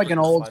 Al He's like Horford an can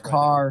old slide right in.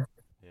 car.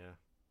 Yeah.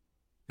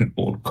 An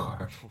old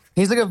car.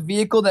 He's like a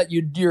vehicle that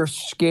you're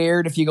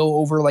scared if you go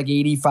over like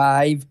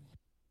 85.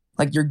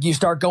 Like you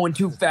start going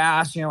too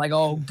fast, and you're like,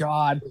 oh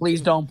God,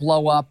 please don't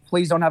blow up.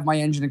 Please don't have my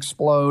engine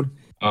explode.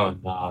 Oh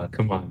nah,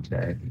 come on,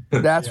 Jack.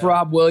 That's Yeah.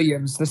 Rob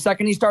Williams. The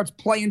second he starts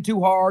playing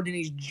too hard and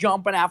he's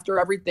jumping after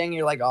everything,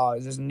 you're like, oh,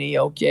 is his knee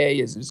okay?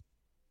 Yeah.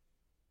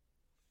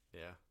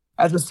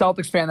 As a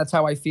Celtics fan, that's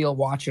how I feel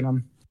watching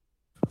him.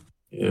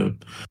 Yeah,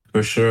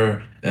 for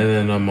sure. And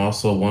then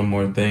also one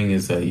more thing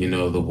is that,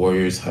 the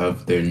Warriors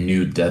have their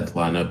new death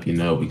lineup,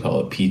 we call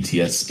it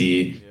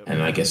PTSD. Yep.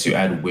 And I guess you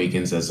add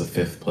Wiggins as a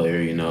 5th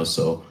player,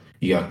 so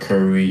you got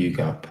Curry, you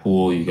got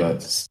Poole, you got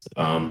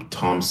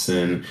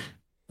Thompson,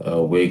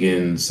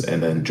 Wiggins,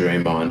 and then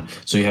Draymond.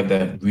 So you have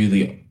that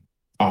really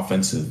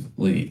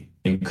offensively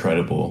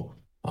incredible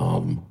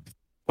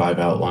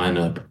 5-out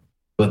lineup.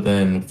 But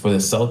then for the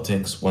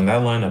Celtics, when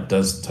that lineup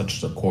does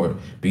touch the court,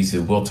 because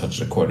it will touch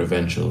the court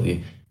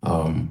eventually,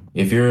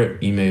 if you're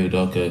Ime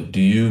Udoka, do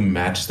you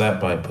match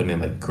that by putting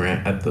like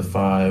Grant at the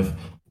 5,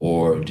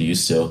 or do you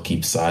still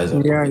keep size up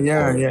on the court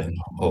and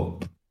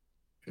hope?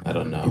 I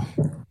don't know.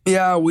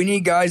 Yeah, we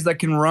need guys that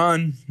can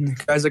run,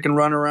 guys that can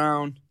run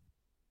around.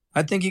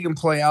 I think you can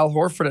play Al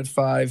Horford at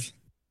 5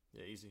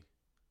 Yeah, easy.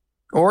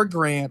 or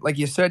Grant, like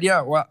you said.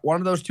 Yeah, one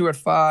of those 2 at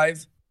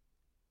 5.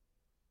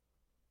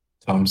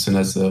 Thompson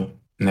as the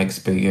next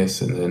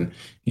biggest, and then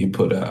you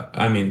put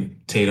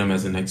Tatum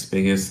as the next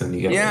biggest, and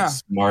you got Yeah. like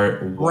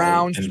Smart, White,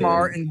 Brown, and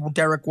Smart, then and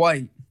Derek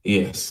White.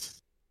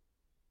 yes.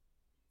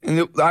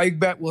 And I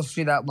bet we'll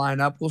see that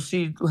lineup. We'll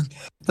see.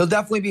 There'll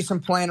definitely be some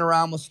playing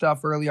around with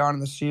stuff early on in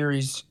the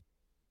series.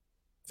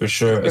 For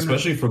sure,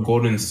 especially for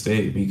Golden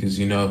State because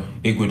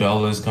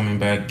Iguodala is coming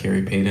back,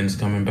 Gary Payton's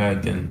coming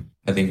back, and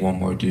I think one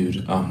more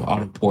dude,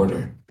 Otto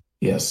Porter.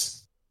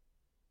 Yes.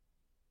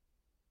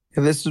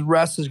 This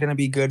rest is going to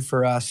be good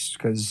for us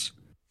because,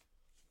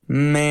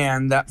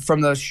 man, that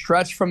from the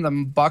stretch from the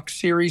Bucks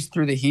series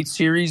through the Heat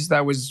series,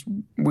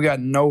 we got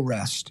no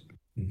rest.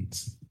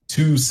 It's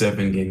 2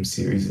 7-game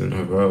series in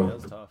a row. That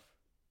was tough.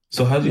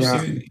 So how'd you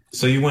see?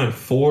 So you went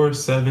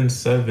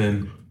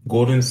 4-7-7.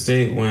 Golden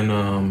State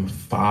went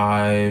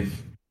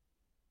 5.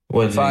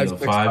 What did Five, you go?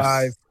 6,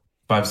 5.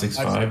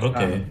 5-6-5.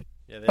 Okay.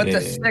 Yeah, But Yeah,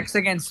 the yeah, yeah. 6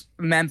 against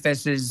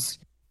Memphis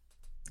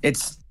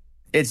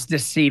it's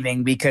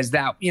deceiving because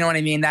that, you know what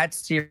I mean? That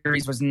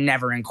series was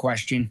never in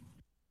question.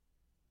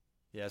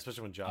 Yeah,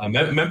 especially when John.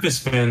 Memphis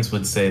fans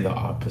would say the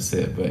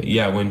opposite, but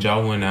yeah, when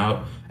Ja went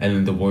out and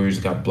then the Warriors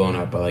got blown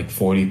out by like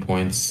 40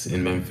 points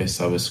in Memphis,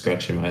 I was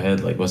scratching my head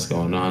like, what's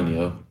going on,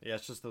 yo? Yeah,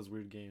 it's just those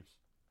weird games.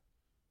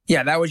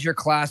 Yeah, that was your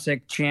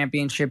classic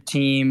championship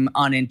team,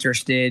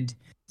 uninterested,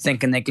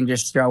 thinking they can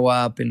just show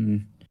up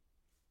and,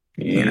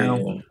 Yeah,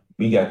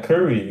 we got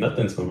Curry.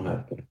 Nothing's gonna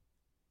happen.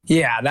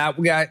 yeah, that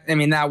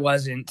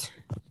wasn't.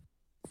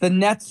 The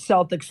Nets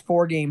Celtics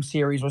 4-game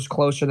series was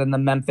closer than the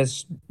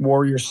Memphis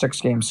Warriors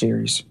 6-game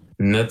series.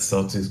 Nets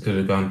Celtics could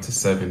have gone to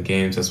 7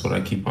 games. That's what I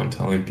keep on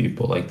telling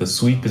people. Like the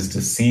sweep is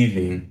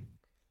deceiving.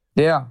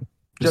 Yeah,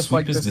 The just sweep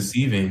like is this.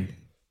 deceiving.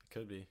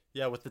 Could be.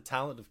 Yeah, with the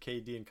talent of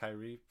KD and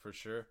Kyrie, for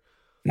sure.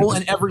 Well,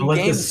 and every Like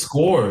game, the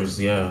scores,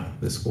 the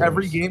scores.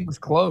 every game was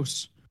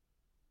close.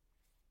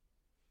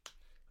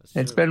 That's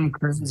It's true. been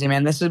crazy,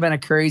 man. This has been a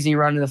crazy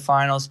run to the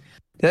finals.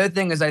 The other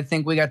thing is, I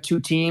think we got two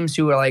teams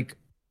who are like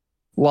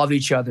love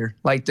each other.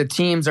 Like the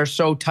teams are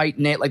so tight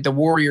knit. Like the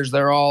Warriors,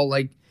 they're all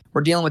like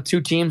we're dealing with two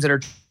teams that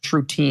are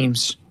true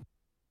teams,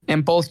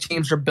 and both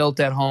teams are built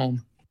at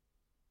home.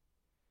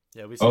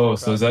 Yeah, we. See Oh, the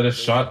so crowd is that a go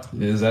shot?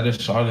 Is that a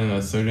shot in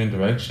a certain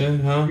direction,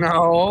 huh?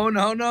 No.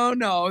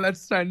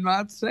 I'm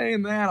not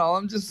saying that. All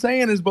I'm just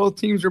saying is both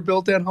teams are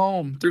built at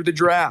home through the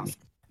draft,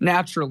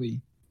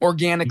 naturally,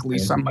 organically.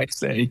 Okay. Some might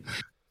say.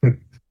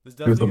 This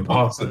Through the definitely gonna be a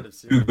Boston, competitive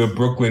through series. the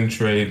Brooklyn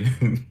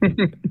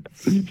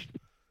trade.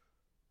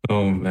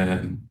 Oh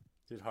man,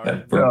 Dude, that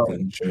Harden.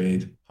 Brooklyn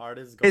trade.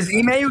 Harden's going Is back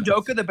Ime to the Nets.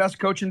 Udoka the best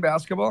coach in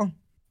basketball?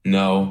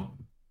 No,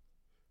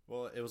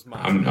 Well, it was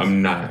I'm Montrezl.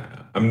 I'm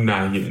not. I'm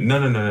not hearing. No.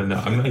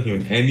 I'm not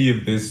hearing any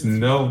of this.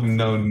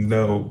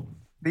 No.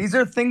 These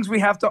are things we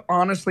have to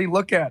honestly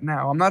look at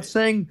now. I'm not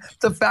saying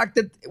the fact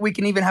that we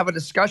can even have a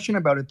discussion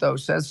about it, though,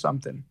 says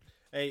something.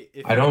 Hey,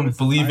 if I he don't wins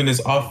the believe in his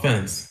title,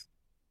 offense.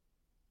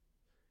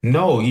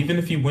 No, even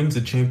if he wins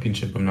a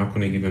championship, I'm not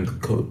going to give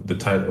him the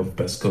title of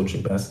best coach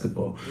in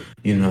basketball.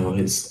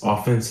 His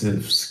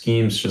offensive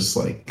schemes just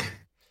like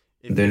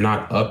if they're he,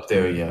 not up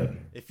there yet.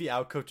 if he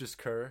outcoaches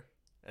Kerr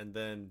and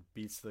then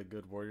beats the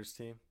good Warriors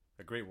team,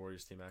 a great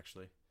Warriors team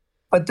actually.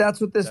 But that's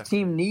what this Definitely.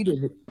 team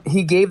needed.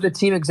 He gave the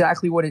team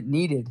exactly what it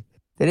needed.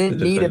 They The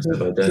didn't need a defensive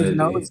big X's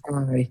and identity. O's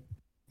guy.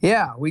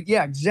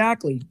 Yeah,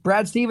 exactly.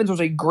 Brad Stevens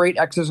was a great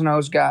X's and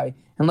O's guy,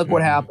 and look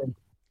what Mhm. happened.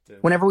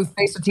 Dude. Whenever we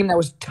faced a team that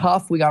was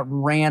tough, we got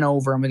ran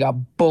over and we got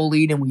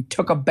bullied and we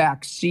took a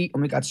back seat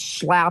and we got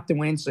slapped and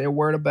we didn't say a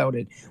word about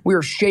it. We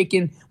were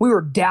shaking. We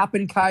were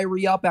dapping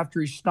Kyrie up after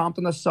he stomped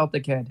on the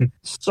Celtic head.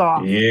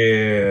 Soft.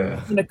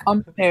 Yeah. To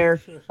come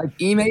there like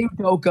Ime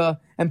Udoka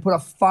and put a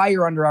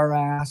fire under our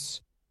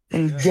ass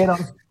and get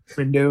us,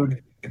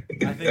 dude. I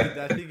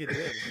think it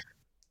did.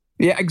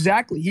 Yeah,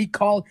 exactly. He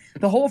called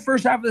the whole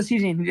first half of the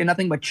season. He did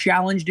nothing but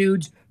challenge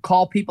dudes,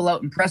 call people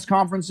out in press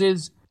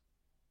conferences.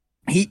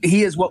 He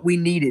is what we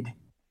needed.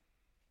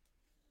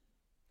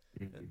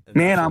 And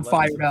Man, that's I'm what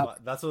led us to fired the up.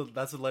 That's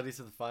what led us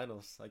to the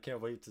finals. I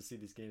can't wait to see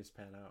these games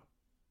pan out.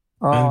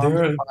 Oh, And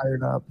I'm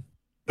fired up.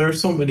 there are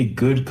so many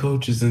good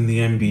coaches in the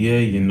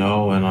NBA,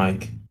 and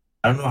like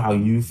I don't know how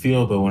you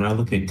feel, but when I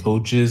look at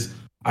coaches,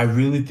 I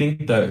really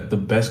think that the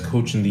best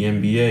coach in the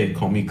NBA,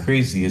 call me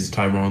crazy, is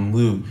Tyronn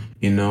Lue.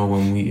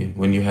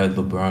 When you had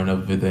LeBron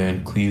over there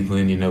in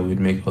Cleveland, we'd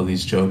make all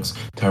these jokes.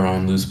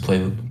 Tyronn Lue's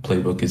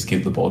playbook is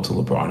give the ball to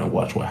LeBron and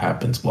watch what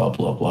happens, blah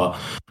blah blah.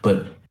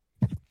 But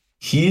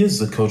he is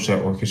the coach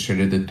that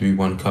orchestrated the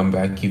 3-1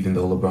 comeback, even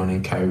though LeBron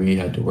and Kyrie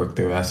had to work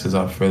their asses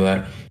off for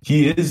that.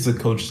 He is the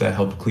coach that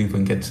helped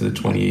Cleveland get to the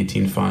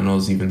 2018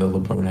 finals, even though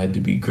LeBron had to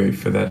be great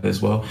for that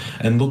as well.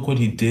 And look what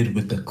he did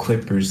with the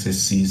Clippers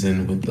this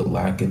season with the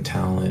lack of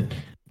talent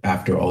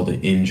after all the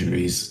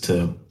injuries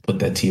to put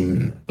that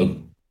team in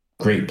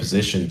a great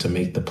position to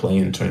make the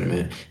play-in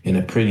tournament in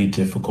a pretty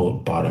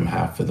difficult bottom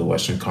half of the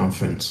Western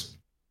Conference.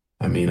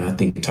 I mean, I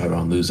think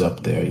Tyronn Lue's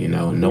up there,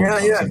 no one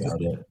talks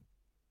about it.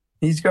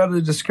 He's got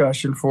a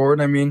discussion for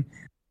it. I mean,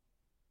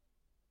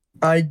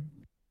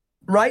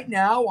 right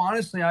now,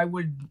 honestly, I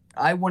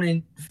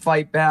wouldn't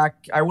fight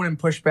back. I wouldn't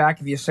push back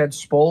if you said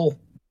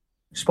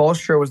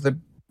Spoelstra was the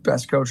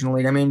best coach in the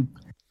league. I mean,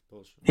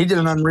 Bullshit. he did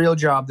an unreal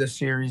job this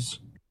series.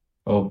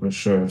 Oh, for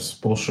sure.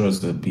 Spoelstra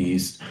is the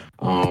beast.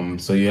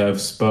 So you have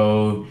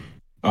Spo,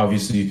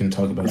 Obviously, you can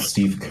talk about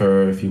Steve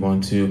Kerr if you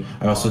want to.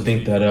 I also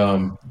think Andre.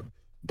 that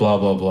blah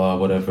blah blah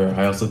whatever.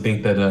 I also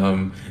think that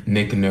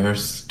Nick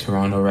Nurse,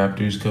 Toronto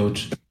Raptors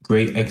coach,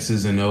 great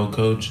X's and O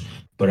coach,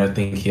 but I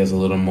think he has a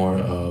little more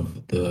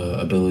of the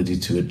ability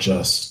to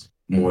adjust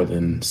more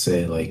than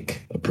say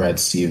like a Brad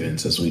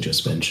Stevens, as we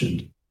just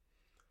mentioned.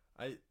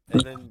 And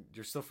then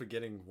you're still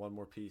forgetting one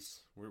more piece.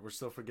 We're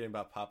still forgetting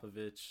about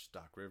Popovich,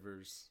 Doc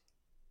Rivers.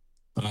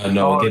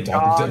 No, Oh,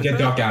 Doc, Get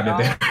Doc out of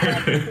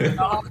there.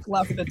 Doc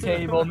left the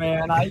table,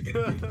 man.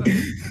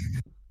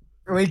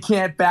 We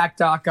can't back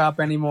Doc up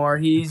anymore.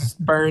 He's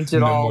burnt it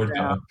No all more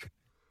down. Doc.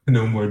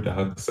 No more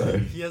Doc. he, Sorry.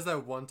 he has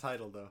that one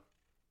title though.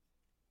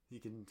 He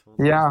can hold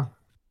on Yeah. to.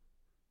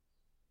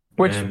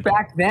 Which Man,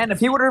 back then, if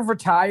he would have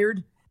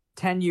retired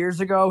 10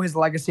 years ago, his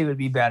legacy would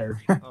be better.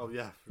 Oh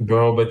yeah,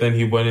 bro, but then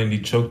he went and he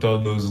choked all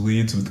those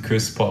leads with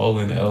Chris Paul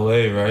in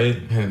LA, right?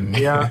 And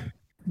Yeah.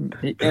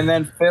 And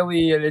then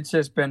Philly, and it's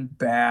just been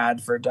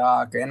bad for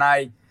Doc. And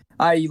I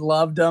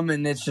loved him,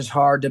 and it's just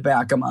hard to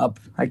back him up.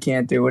 I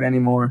can't do it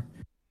anymore.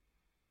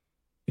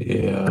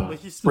 yeah. but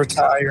he's still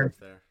Retired. up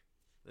there,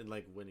 and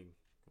like winning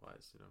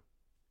wise,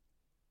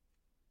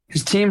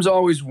 His teams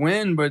always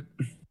win, but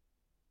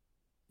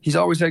he's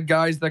always had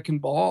guys that can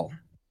ball.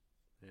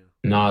 Yeah.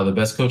 Nah, the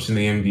best coach in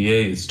the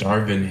NBA is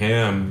Darvin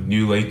Ham,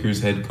 new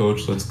Lakers head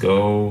coach. Let's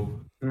go.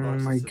 Oh,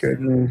 Bucks my assistant.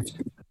 goodness.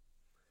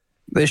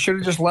 They should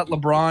have just let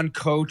LeBron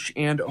coach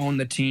and own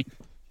the team.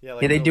 Yeah,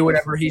 Yeah, they Bill do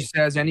whatever Russell. he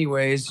says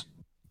anyways.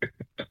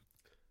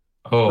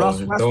 Oh, Russ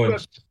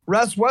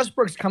don't.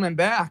 Westbrook's coming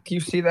back.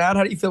 You see that?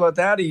 How do you feel about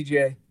that,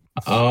 EJ?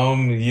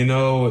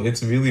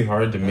 It's really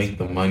hard to make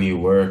the money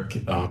work.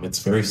 I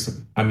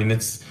mean,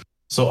 it's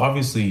so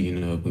obviously,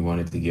 we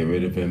wanted to get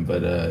rid of him,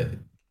 but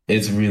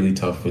it's really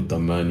tough with the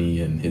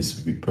money and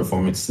his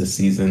performance this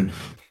season.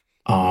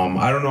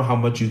 I don't know how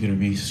much you can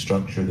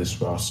restructure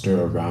this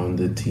roster around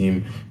the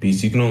team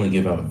because you can only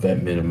give out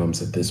vet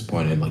minimums at this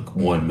point and like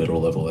one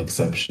middle level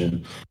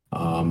exception.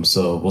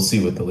 So we'll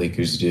see what the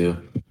Lakers do.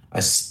 I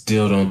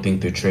still don't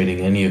think they're trading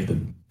any of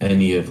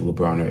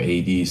LeBron or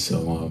AD,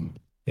 so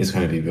it's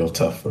going to be real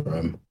tough for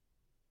him.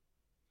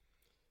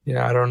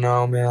 Yeah, I don't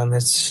know, man.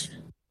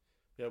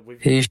 Yeah,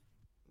 He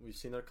we've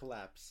seen their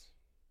collapse.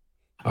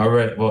 All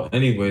right. Well,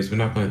 anyways, we're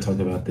not going to talk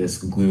about this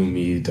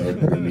gloomy, dark,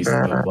 gloomy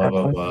stuff. Blah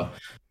blah blah.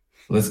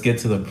 Let's get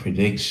to the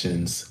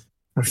predictions.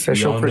 We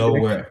official all know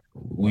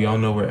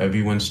prediction. where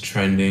everyone's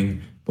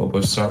trending, but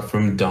we'll start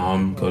from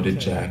Dom, go to Okay.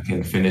 Jack,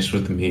 and finish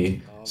with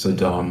me. Oh, So man.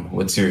 Dom,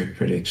 what's your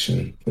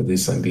prediction for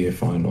this NBA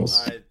Finals?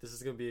 All right, this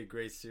is gonna be a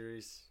great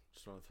series.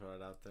 Just want to throw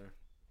it out there.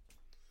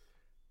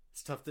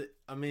 It's tough to.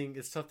 I mean,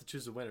 it's tough to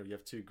choose a winner. You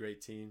have two great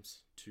teams,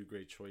 two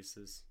great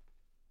choices,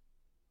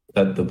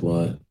 Cut the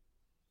blood.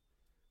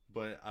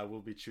 but I will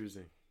be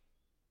choosing.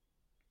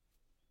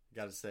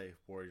 Got to say,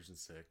 Warriors in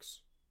 6.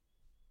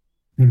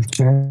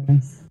 Okay.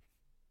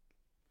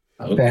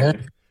 Okay.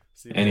 Fair.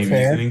 See, Any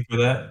Fair. reasoning for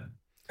that?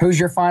 Who's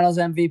your finals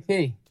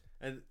MVP?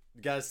 and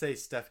gotta say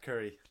Steph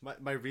Curry.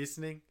 My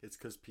reasoning is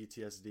because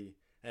PTSD,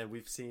 and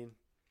we've seen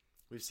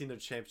their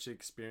championship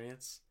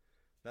experience.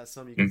 That's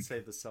something you could say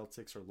the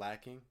Celtics are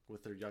lacking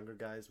with their younger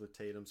guys, with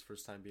Tatum's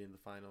first time being in the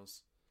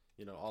finals.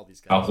 All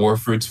these Al guys.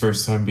 Horford's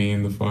first time being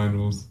in the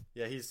finals.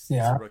 Yeah, he's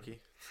Yeah. a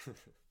rookie.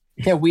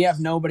 Yeah, we have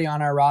nobody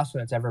on our roster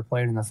that's ever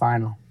played in the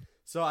final.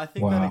 So I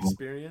think that Wow.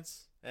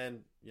 experience,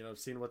 and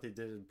seeing what they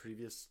did in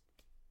previous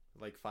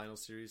final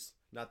series,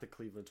 not the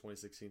Cleveland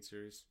 2016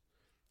 series,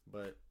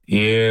 but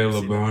Yeah, we've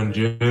seen them LeBron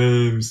win.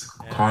 James,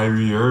 And-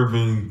 Kyrie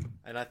Irving,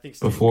 And I think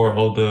Steve before Kerr,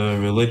 all the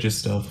religious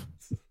stuff.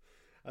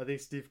 I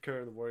think Steve Kerr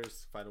and the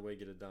Warriors find a way to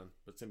get it done.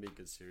 But it's gonna be a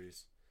good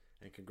series.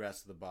 And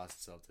congrats to the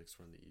Boston Celtics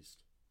from the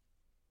East.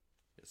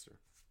 Yes, sir.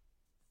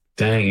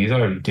 Dang, he's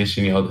already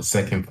dishing out the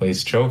second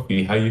place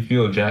trophy. How you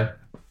feel, Jack?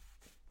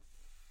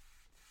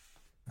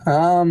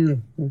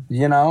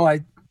 I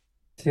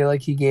feel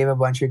like he gave a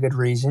bunch of good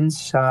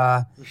reasons.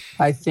 I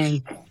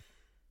think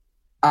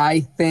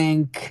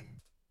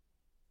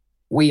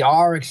we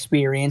are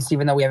experienced,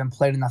 even though we haven't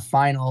played in the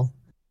final.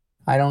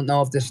 I don't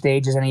know if the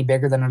stage is any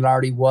bigger than it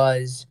already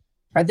was.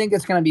 I think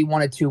it's going to be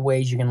one of two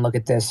ways you can look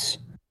at this,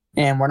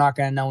 and we're not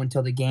going to know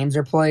until the games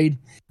are played.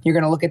 You're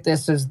going to look at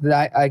this as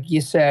that, like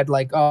you said,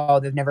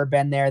 they've never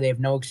been there, they have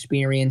no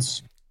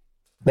experience.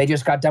 They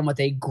just got done with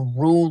a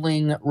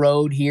grueling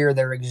road here.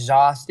 They're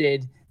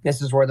exhausted.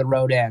 This is where the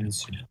road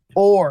ends.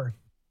 Or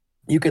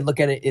you could look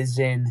at it as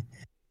in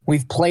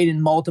we've played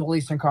in multiple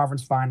Eastern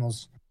Conference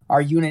finals. Our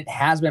unit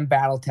has been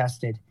battle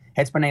tested.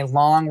 It's been a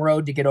long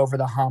road to get over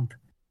the hump,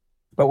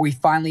 but we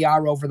finally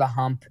are over the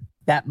hump.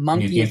 That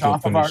monkey is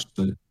off of our.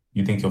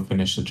 You think he'll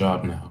finish the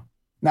job now?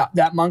 Now,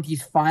 that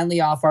monkey's finally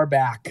off our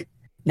back.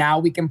 Now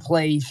we can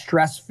play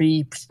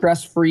stress-free,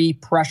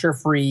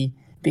 pressure-free,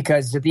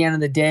 because at the end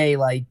of the day,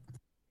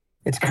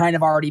 it's kind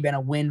of already been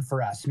a win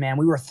for us, man.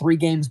 We were 3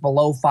 games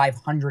below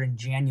 500 in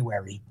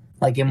January.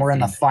 And we're in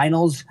the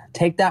finals.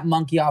 Take that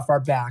monkey off our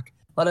back.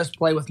 Let us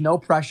play with no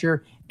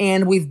pressure,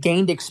 and we've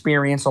gained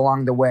experience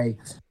along the way.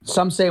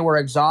 Some say we're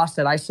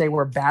exhausted. I say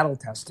we're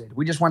battle-tested.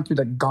 We just went through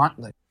the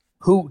gauntlet.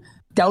 Who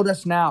doubt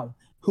us now?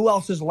 Who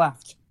else is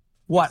left?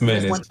 What?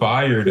 Man is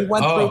fired We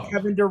went through up.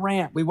 Kevin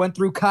Durant. We went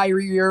through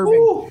Kyrie Irving.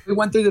 Woo. We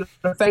went through the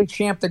defending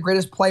champ, the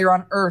greatest player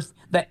on earth,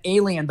 the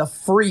alien, the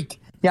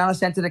freak,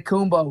 Giannis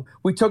Antetokounmpo.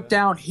 We took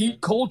down Heat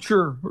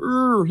Culture.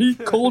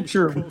 Heat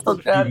Culture. We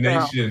took that Heat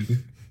down.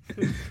 Nation.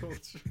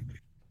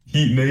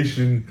 Heat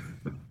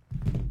Nation.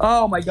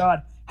 Oh, my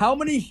God. How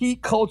many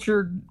Heat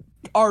Culture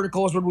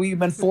articles would we have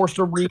been forced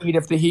to read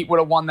if the Heat would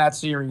have won that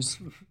series?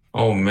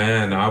 Oh,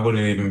 man, I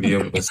wouldn't even be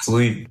able to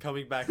sleep.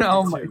 Coming back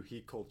Oh,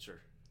 Heat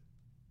Culture.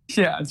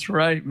 Yeah, that's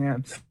right,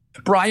 man.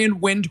 Brian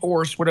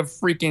Windhorse would have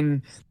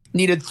freaking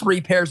needed 3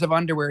 pairs of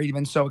underwear. He'd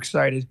been so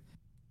excited.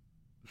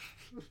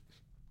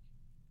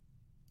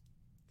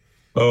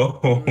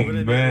 Oh, It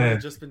would man.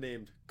 have just been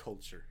named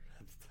Culture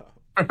at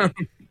the top.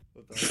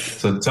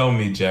 So tell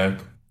me, Jack,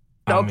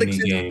 how many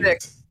Celtics in games?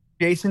 6.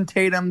 Jason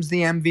Tatum's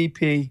the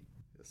MVP.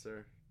 Yes,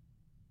 sir.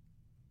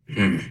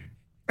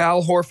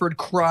 Al Horford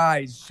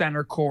cries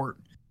center court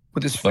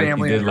with his Like he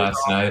family. did last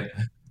night.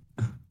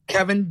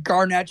 Kevin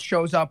Garnett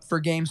shows up for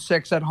Game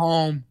 6 at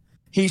home.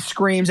 He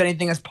screams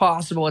anything is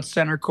possible at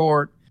center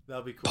court.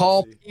 That'll be cool.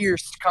 Paul to see.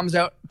 Pierce comes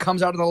out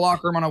of the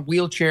locker room on a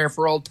wheelchair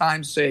for old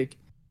time's sake.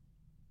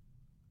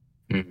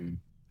 Mhm.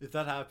 If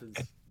that happens,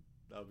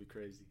 that would be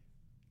crazy.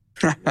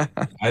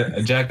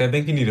 Jack, I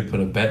think you need to put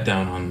a bet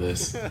down on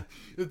this.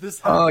 If this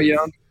happens, Oh,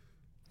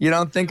 you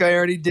don't think I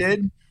already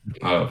did?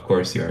 Oh, of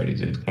course you already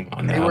did. Come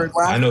on They now. were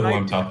last I know who night.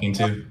 I'm talking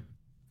to.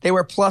 They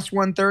were plus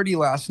 130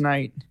 last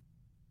night.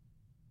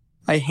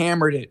 I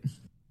hammered it.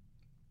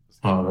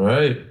 All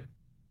right.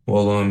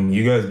 Well,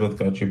 you guys both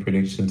got your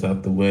predictions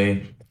out the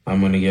way. I'm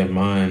gonna get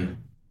mine.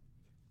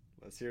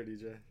 Let's hear it,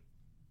 DJ.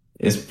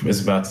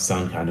 It's about to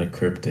sound kind of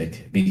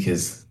cryptic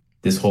because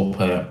this whole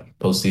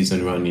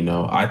postseason run,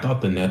 I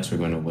thought the Nets were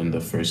going to win the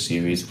first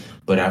series,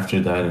 but after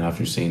that and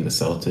after seeing the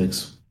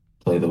Celtics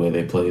play the way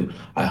they played,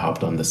 I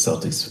hopped on the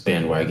Celtics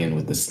bandwagon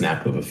with the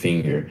snap of a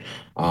finger.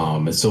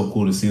 It's so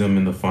cool to see them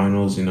in the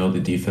finals. The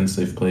defense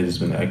they've played has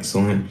been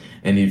excellent,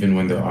 and even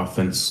when their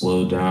offense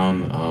slowed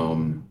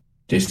down,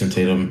 Jason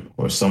Tatum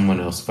or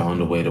someone else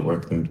found a way to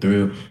work them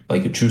through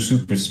like a true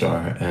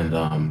superstar,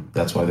 and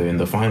that's why they're in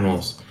the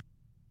finals.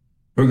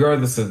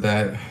 Regardless of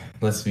that,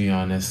 let's be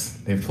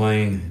honest, they're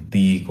playing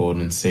the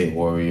Golden State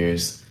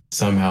Warriors.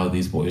 Somehow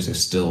these boys are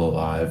still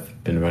alive,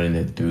 been running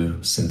it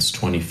through since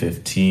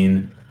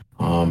 2015.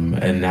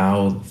 And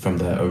now from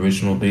the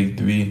original Big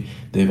Three,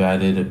 they've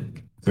added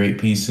a great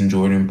piece in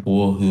Jordan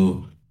Poole,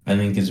 who I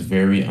think is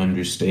very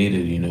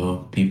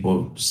understated.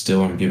 People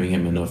still aren't giving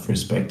him enough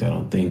respect, I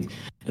don't think.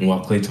 And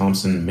while Klay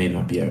Thompson may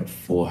not be at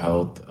full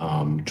health,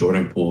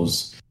 Jordan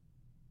Poole's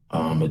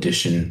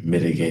addition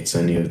mitigates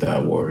any of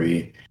that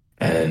worry.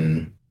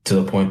 And to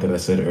the point that I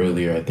said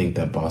earlier, I think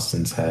that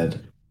Boston's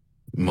had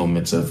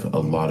moments of a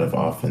lot of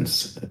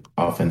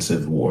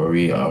offensive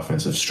worry,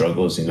 offensive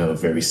struggles,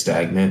 very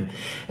stagnant.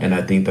 And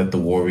I think that the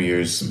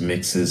Warriors'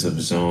 mixes of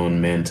zone,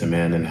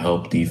 man-to-man, and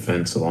help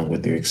defense, along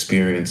with their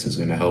experience, is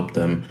going to help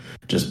them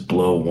just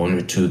blow one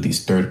or two of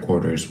these third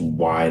quarters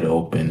wide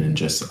open and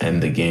just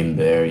end the game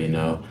there,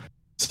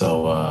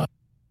 So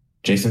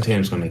Jason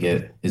Tatum's going to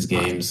get his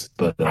games,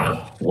 but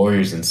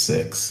Warriors in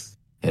 6.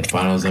 And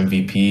Finals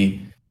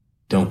MVP,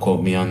 don't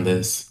quote me on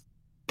this,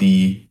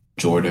 the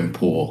Jordan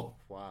Poole.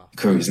 Wow.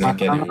 Curry's not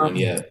getting one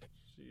yet.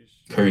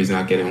 Sheesh. Curry's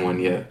not getting one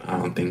yet. I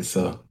don't think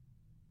so.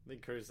 I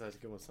think Curry's has to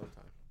get one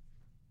sometime.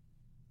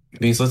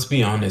 Because let's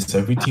be honest,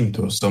 every team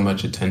throws so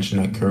much attention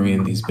at Curry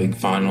in these big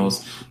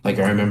finals. Like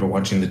I remember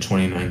watching the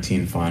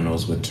 2019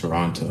 finals with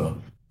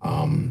Toronto,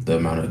 the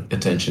amount of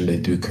attention they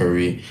threw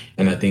Curry.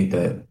 And I think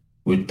that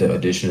with the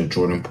addition of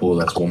Jordan Poole,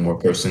 that's one more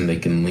person they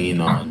can lean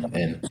on.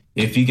 And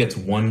if he gets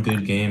one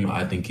good game,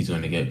 I think he's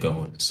going to get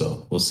going.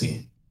 So we'll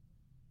see.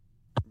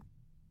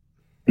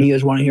 You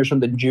guys want to hear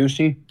something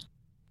juicy?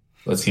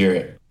 Let's hear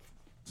it.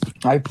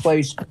 I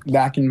placed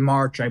back in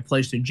March. I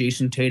placed a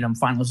Jason Tatum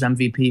Finals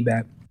MVP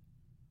bet.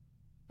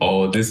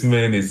 Oh, this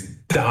man is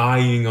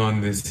dying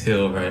on this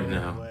hill right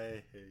now. No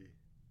way.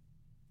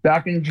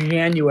 Back in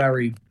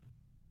January,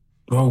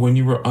 Bro, when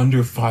you were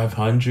under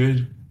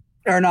 500?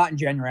 or not in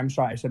January. I'm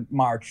sorry, I said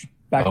March.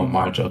 Back Oh, in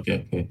March. March.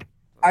 Okay.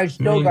 I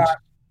still Man.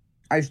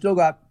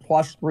 got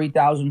plus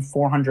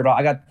 3,400.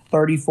 I got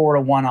 34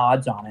 to 1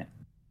 odds on it.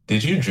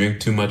 Did you drink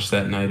too much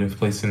that night of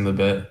placing the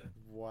bet?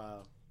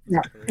 Wow.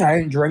 Yeah, I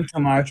didn't drink too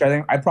much. I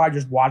think I probably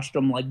just watched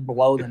them like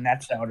blow the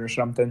Nets out or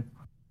something.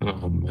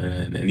 Oh,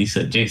 man. And he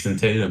said, Jason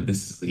Tatum,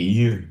 this is the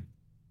year.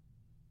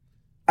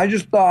 I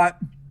just thought,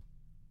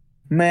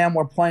 man,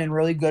 we're playing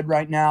really good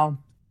right now.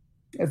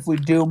 If we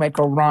do make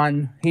a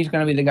run, he's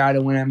going to be the guy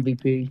to win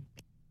MVP.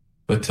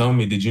 But tell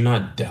me, did you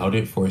not doubt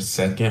it for a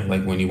second?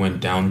 Like when he went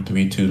down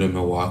 3-2 to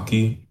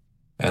Milwaukee?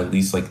 At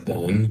least like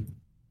then?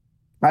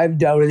 I've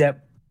doubted it.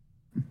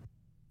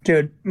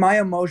 Dude,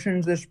 my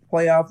emotions this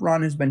playoff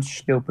run has been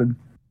stupid.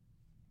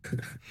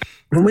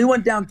 When we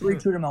went down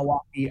 3-2 to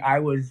Milwaukee, I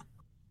was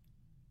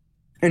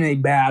in a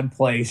bad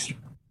place.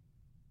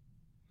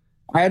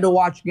 I had to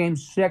watch Game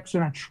 6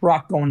 in a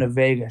truck going to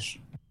Vegas.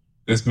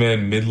 This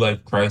man,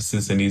 midlife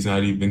crisis, and he's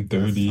not even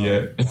 30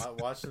 yet.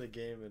 Watching the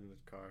game in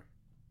the car.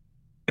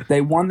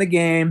 They won the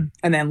game,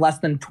 and then less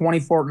than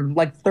 24,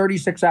 like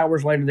 36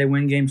 hours later, they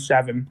win game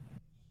 7.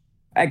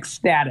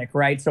 Ecstatic,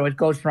 right? So it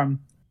goes from,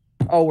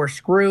 oh, we're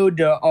screwed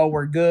to, oh,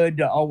 we're good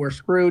to, oh, we're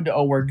screwed to,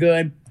 oh, we're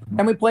good.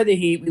 And we play the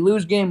Heat. We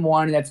lose game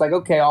 1, and it's like,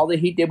 okay, all the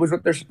Heat did was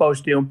what they're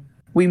supposed to.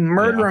 We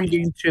murder them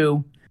game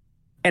 2,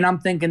 and I'm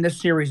thinking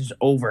this series is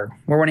over.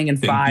 We're winning in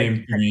 5.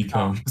 Game 3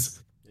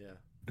 comes.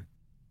 Yeah.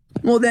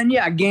 Well, then,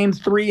 yeah, game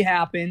 3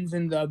 happens,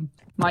 and the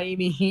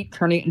Miami Heat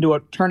turn it into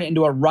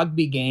a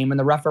rugby game, and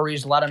the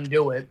referees let them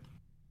do it.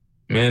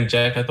 Man,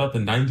 Jack, I thought the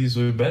 90s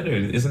were better.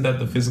 Isn't that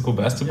the physical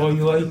basketball you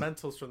the like?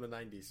 fundamentals from the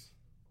 90s.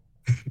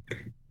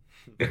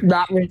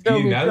 Now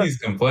he's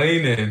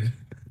complaining.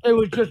 It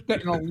was just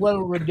getting a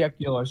little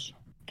ridiculous.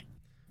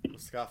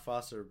 Scott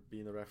Foster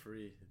being the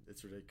referee,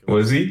 it's ridiculous.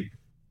 Was he?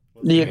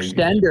 The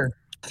extender.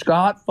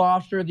 Scott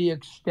Foster, the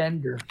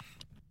extender.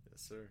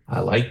 Yes, sir. I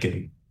like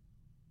it.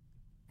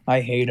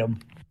 I hate him.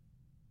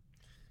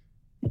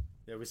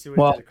 Yeah, we see what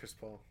he did to Chris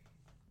Paul.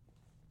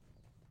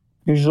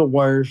 He's the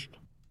worst.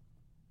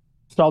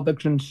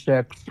 Celtics in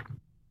 6.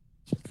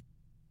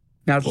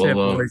 That's it,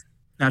 boys.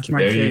 That's my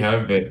There take. you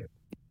have it.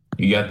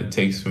 You got the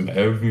takes from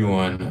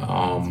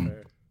everyone.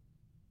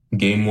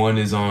 Game 1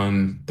 is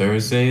on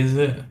Thursday, is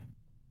it?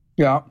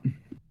 Yeah.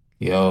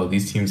 Yo,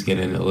 these teams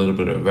getting a little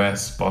bit of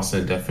rest.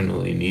 Boston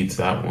definitely needs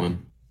that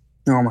one.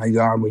 Oh my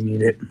God, we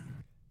need it.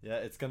 Yeah,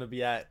 it's gonna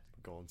be at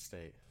Golden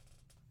State.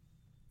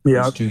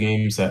 Yeah. There's 2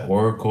 games at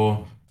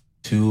Oracle,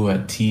 2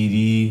 at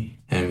TD,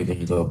 and we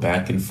can go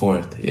back and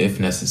forth if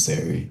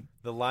necessary.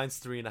 The line's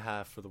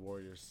 3.5 for the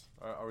Warriors.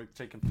 Are we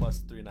taking plus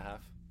 3.5?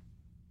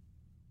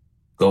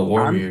 Go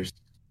Warriors.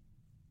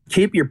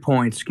 Keep your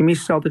points. Give me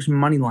Celtics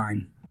money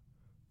line.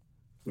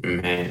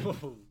 Man.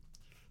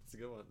 It's a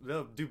good one.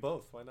 No, do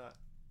both. Why not?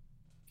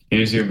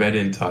 Here's your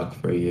betting talk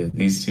for you.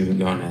 These two are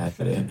going at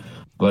it.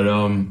 But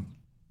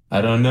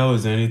I don't know.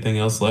 Is there anything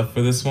else left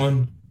for this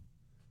one?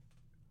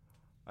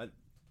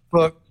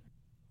 Look,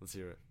 let's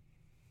hear it.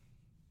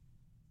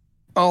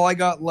 All I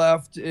got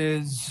left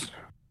is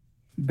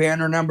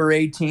banner number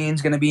 18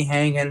 is going to be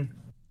hanging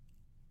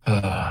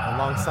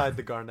alongside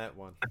the Garnett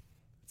one.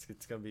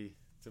 It's gonna be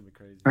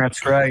crazy.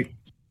 That's right.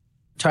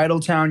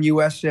 Titletown,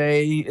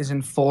 USA is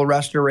in full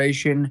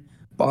restoration.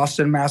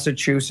 Boston,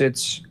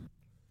 Massachusetts.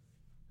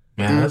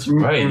 Man, that's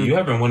right. You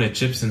haven't won a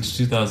chip since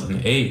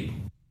 2008.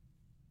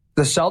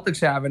 The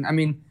Celtics haven't. I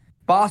mean,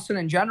 Boston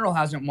in general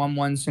hasn't won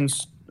one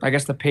since, I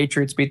guess, the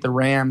Patriots beat the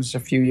Rams a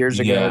few years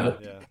ago.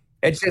 Yeah.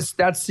 It's just,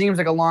 that seems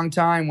like a long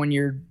time when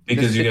you're...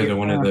 Because you guys are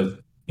one of the...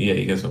 Yeah,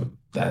 you guys are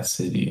that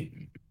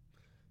city.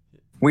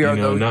 We are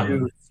those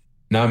dudes.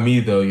 Not me,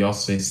 though. Y'all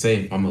stay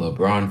safe. I'm a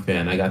LeBron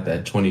fan. I got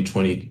that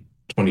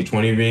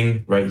 2020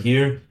 ring right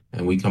here,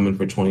 and we coming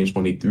for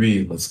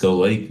 2023. Let's go,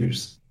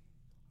 Lakers.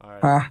 All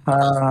right.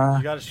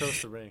 You got to show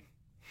us the ring.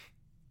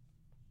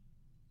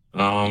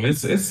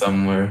 It's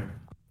somewhere.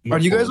 Are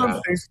you guys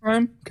on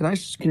FaceTime?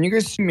 Can you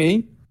guys see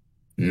me?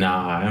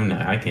 Nah, I'm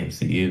not. I can't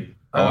see you.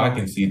 Oh, I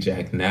can see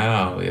Jack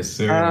now. Yes,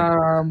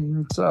 sir.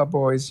 What's up,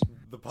 boys?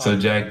 So,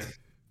 Jack,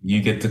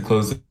 you get to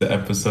close the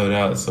episode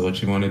out. So,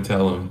 what you want to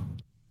tell them?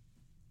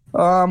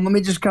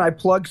 Can I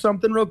plug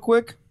something real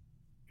quick?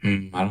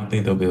 I don't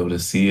think they'll be able to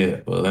see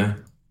it, will they?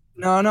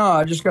 No,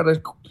 I just got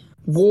a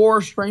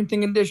War Strength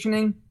and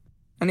Conditioning.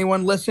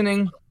 Anyone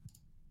listening?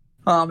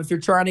 If you're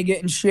trying to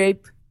get in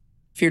shape,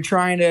 if you're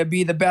trying to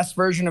be the best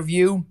version of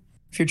you,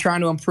 if you're trying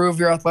to improve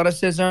your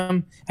athleticism,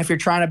 if you're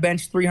trying to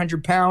bench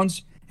 300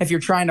 pounds, if you're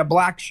trying to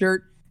black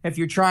shirt, if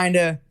you're trying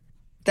to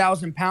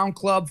 1,000-pound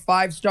club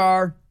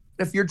 5-star,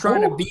 if you're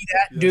trying to be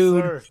that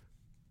dude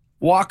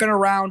walking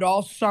around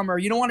all summer,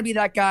 you don't want to be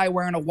that guy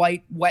wearing a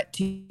white, wet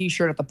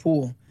T-shirt at the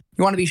pool.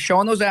 You want to be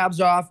showing those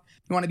abs off.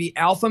 You want to be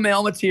alpha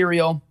male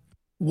material.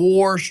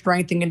 War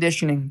Strength and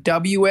Conditioning.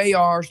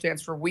 WAR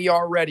stands for We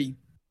Are Ready.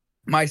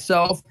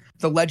 Myself,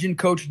 the legend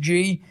Coach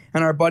G,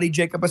 and our buddy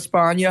Jacob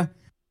Espana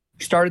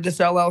started this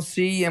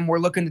LLC, and we're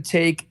looking to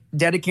take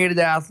dedicated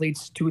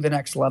athletes to the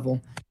next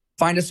level.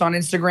 Find us on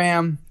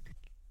Instagram.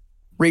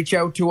 Reach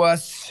out to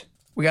us.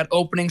 We got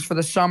openings for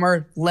the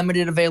summer,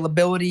 limited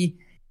availability.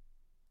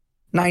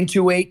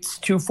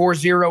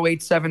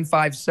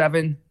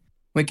 928-240-8757.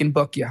 We can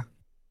book you.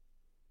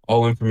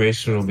 All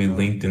information will be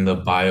linked in the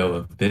bio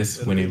of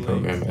this winning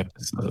program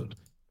episode.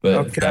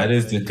 But that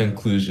is the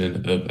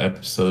conclusion of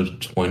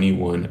episode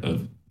 21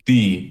 of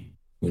the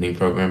Winning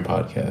Program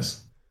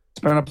Podcast.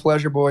 It's been a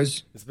pleasure,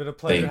 boys. It's been a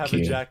pleasure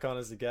having Jack on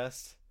as a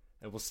guest,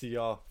 and we'll see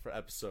y'all for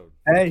episode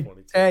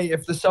 22. Hey,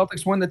 if the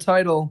Celtics win the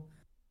title,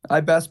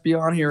 I best be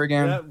on here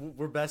again. Yeah,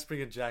 we're best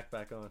bringing Jack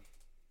back on.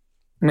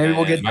 Maybe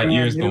we'll get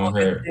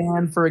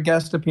Dan for a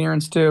guest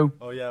appearance too.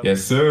 Oh yeah.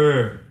 Yes,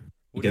 sir.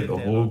 We'll get the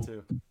whole.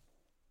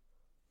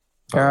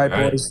 All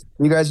right, boys.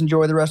 You guys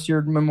enjoy the rest of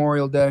your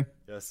Memorial Day.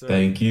 Yes, sir.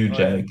 Thank you,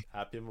 Jack.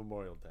 Happy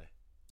Memorial Day.